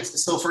agree. Right?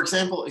 So for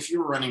example, if you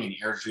were running in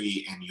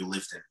Airdrie and you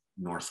lived in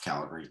North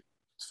Calgary,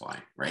 it's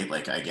fine, right?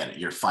 Like I get it.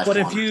 You're 5 But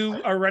if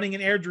you are running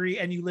in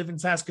Airdrie and you live in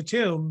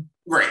Saskatoon.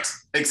 Right.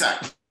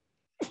 Exactly.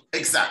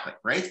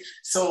 Right.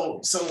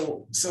 So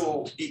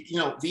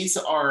these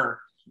are,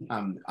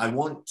 I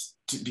want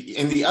to be,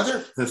 and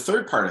the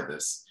third part of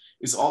this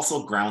is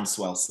also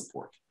groundswell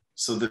support.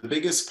 So the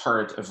biggest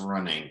part of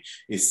running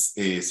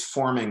is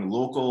forming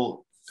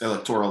local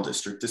electoral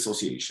district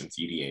associations,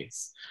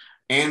 EDAs,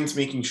 and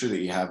making sure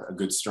that you have a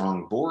good,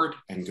 strong board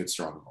and good,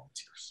 strong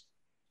volunteers.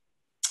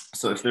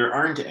 So if there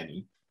aren't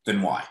any,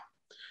 then why?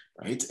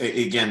 Right?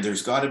 Again,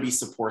 there's got to be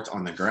support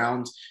on the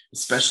ground,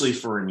 especially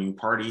for a new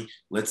party.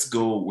 Let's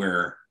go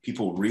where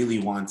people really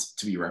want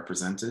to be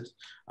represented,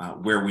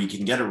 where we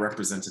can get a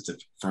representative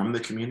from the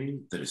community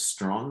that is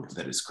strong,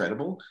 that is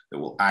credible, that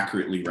will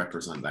accurately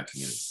represent that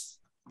community.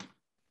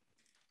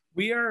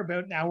 We are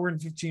about an hour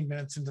and 15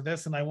 minutes into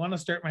this, and I want to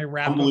start my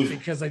wrap up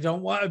because I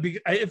don't want to be,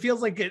 it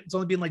feels like it's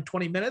only been like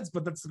 20 minutes,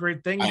 but that's the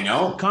great thing. I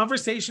know.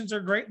 Conversations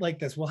are great like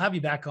this. We'll have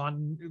you back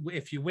on.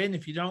 If you win,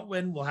 if you don't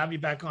win, we'll have you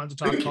back on to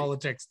talk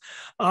politics.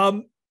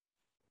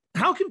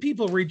 How can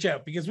people reach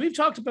out? Because we've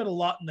talked about a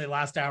lot in the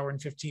last hour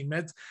and 15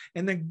 minutes,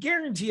 and then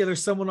guarantee you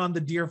there's someone on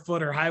the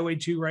Deerfoot or Highway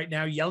 2 right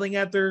now yelling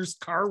at their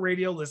car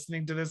radio,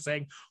 listening to this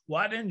saying,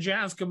 why didn't you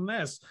ask them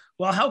this?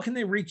 Well, how can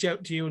they reach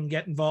out to you and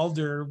get involved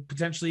or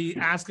potentially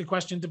ask a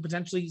question to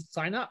potentially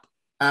sign up?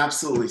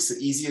 Absolutely. It's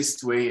the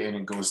easiest way, and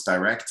it goes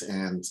direct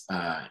and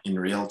in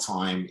real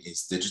time,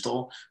 is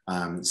digital.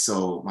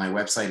 So my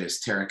website is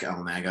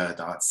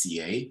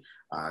tariqelnaga.ca.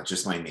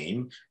 Just my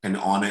name, and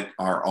on it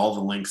are all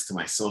the links to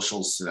my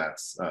socials. So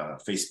that's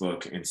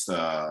Facebook,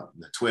 Insta,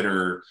 the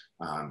Twitter,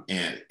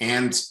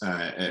 and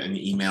an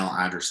email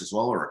address as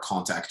well, or a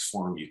contact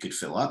form you could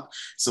fill up.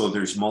 So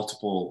there's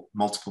multiple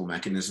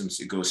mechanisms.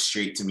 It goes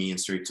straight to me and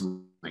straight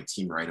to my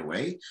team right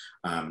away,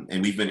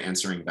 and we've been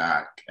answering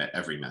back at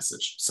every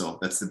message. So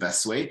that's the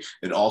best way.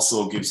 It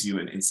also gives you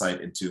an insight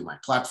into my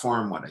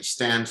platform, what I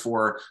stand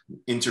for.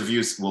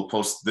 Interviews. We'll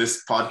post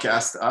this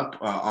podcast up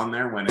on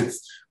there when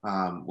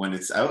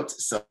it's out.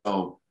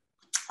 So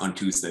on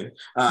Tuesday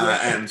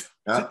and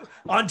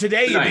on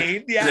today, tonight. You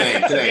mean?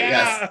 Yeah. Today, yeah.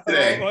 Yes,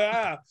 today. Oh,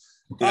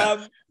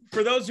 yeah.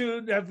 for those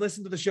who have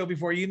listened to the show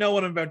before, you know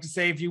what I'm about to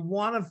say. If you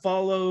want to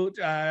follow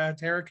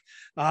Tariq,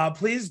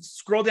 please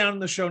scroll down in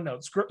the show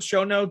notes.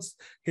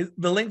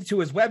 The link to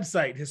his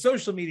website, his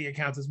social media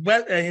accounts,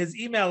 his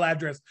email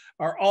address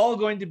are all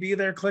going to be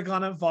there. Click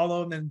on it,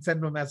 follow him, and send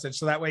him a message.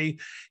 So that way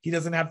he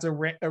doesn't have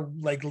to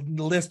like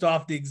list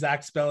off the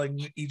exact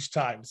spelling each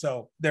time.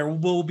 So there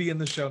will be in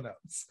the show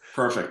notes.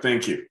 Perfect.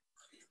 Thank you.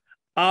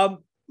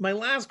 My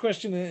last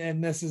question,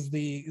 and this is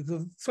the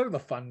sort of the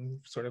fun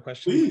sort of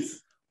question.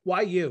 Please.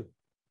 Why you?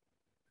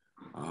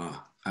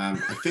 I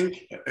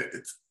think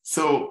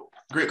so.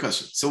 Great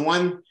question. So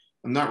one,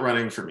 I'm not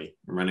running for me.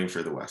 I'm running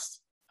for the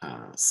West.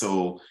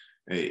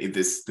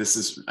 This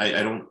is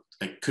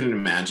I couldn't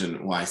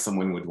imagine why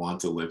someone would want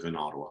to live in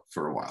Ottawa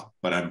for a while,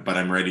 but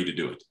I'm ready to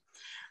do it.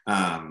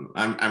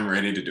 I'm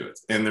ready to do it,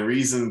 and the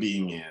reason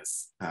being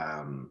is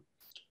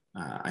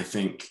I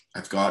think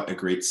I've got a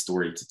great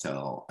story to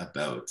tell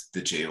about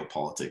the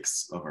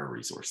geopolitics of our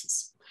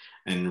resources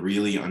and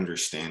really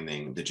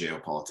understanding the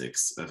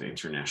geopolitics of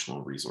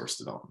international resource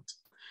development.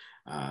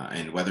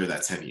 And whether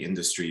that's heavy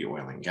industry,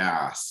 oil and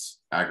gas,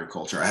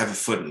 agriculture. I have a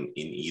foot in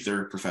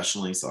either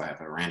professionally. So I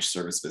have a ranch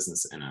service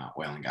business and an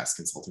oil and gas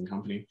consulting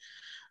company.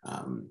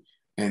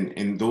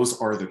 And those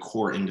are the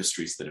core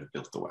industries that have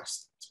built the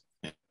West.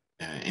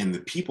 And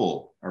the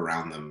people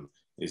around them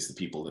is the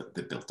people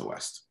that built the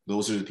West.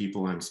 Those are the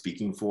people I'm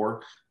speaking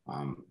for.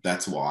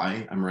 That's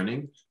why I'm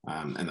running.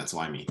 And that's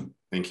why me.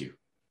 Thank you.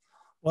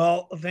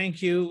 Well,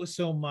 thank you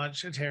so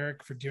much,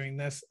 Tariq, for doing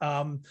this.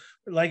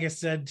 Like I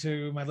said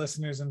to my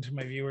listeners and to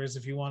my viewers,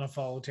 if you want to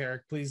follow Tariq,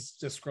 please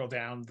just scroll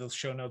down. The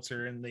show notes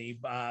are in the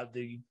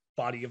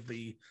body of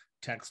the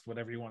text,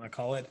 whatever you want to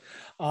call it.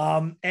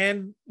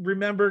 And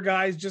remember,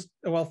 guys,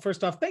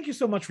 first off, thank you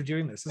so much for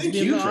doing this. It's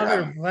been an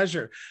honor and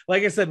pleasure.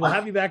 Like I said, we'll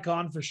have you back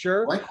on for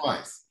sure.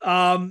 Likewise.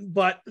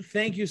 But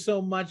thank you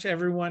so much,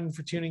 everyone,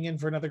 for tuning in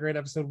for another great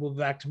episode. We'll be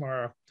back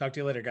tomorrow. Talk to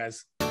you later,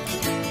 guys.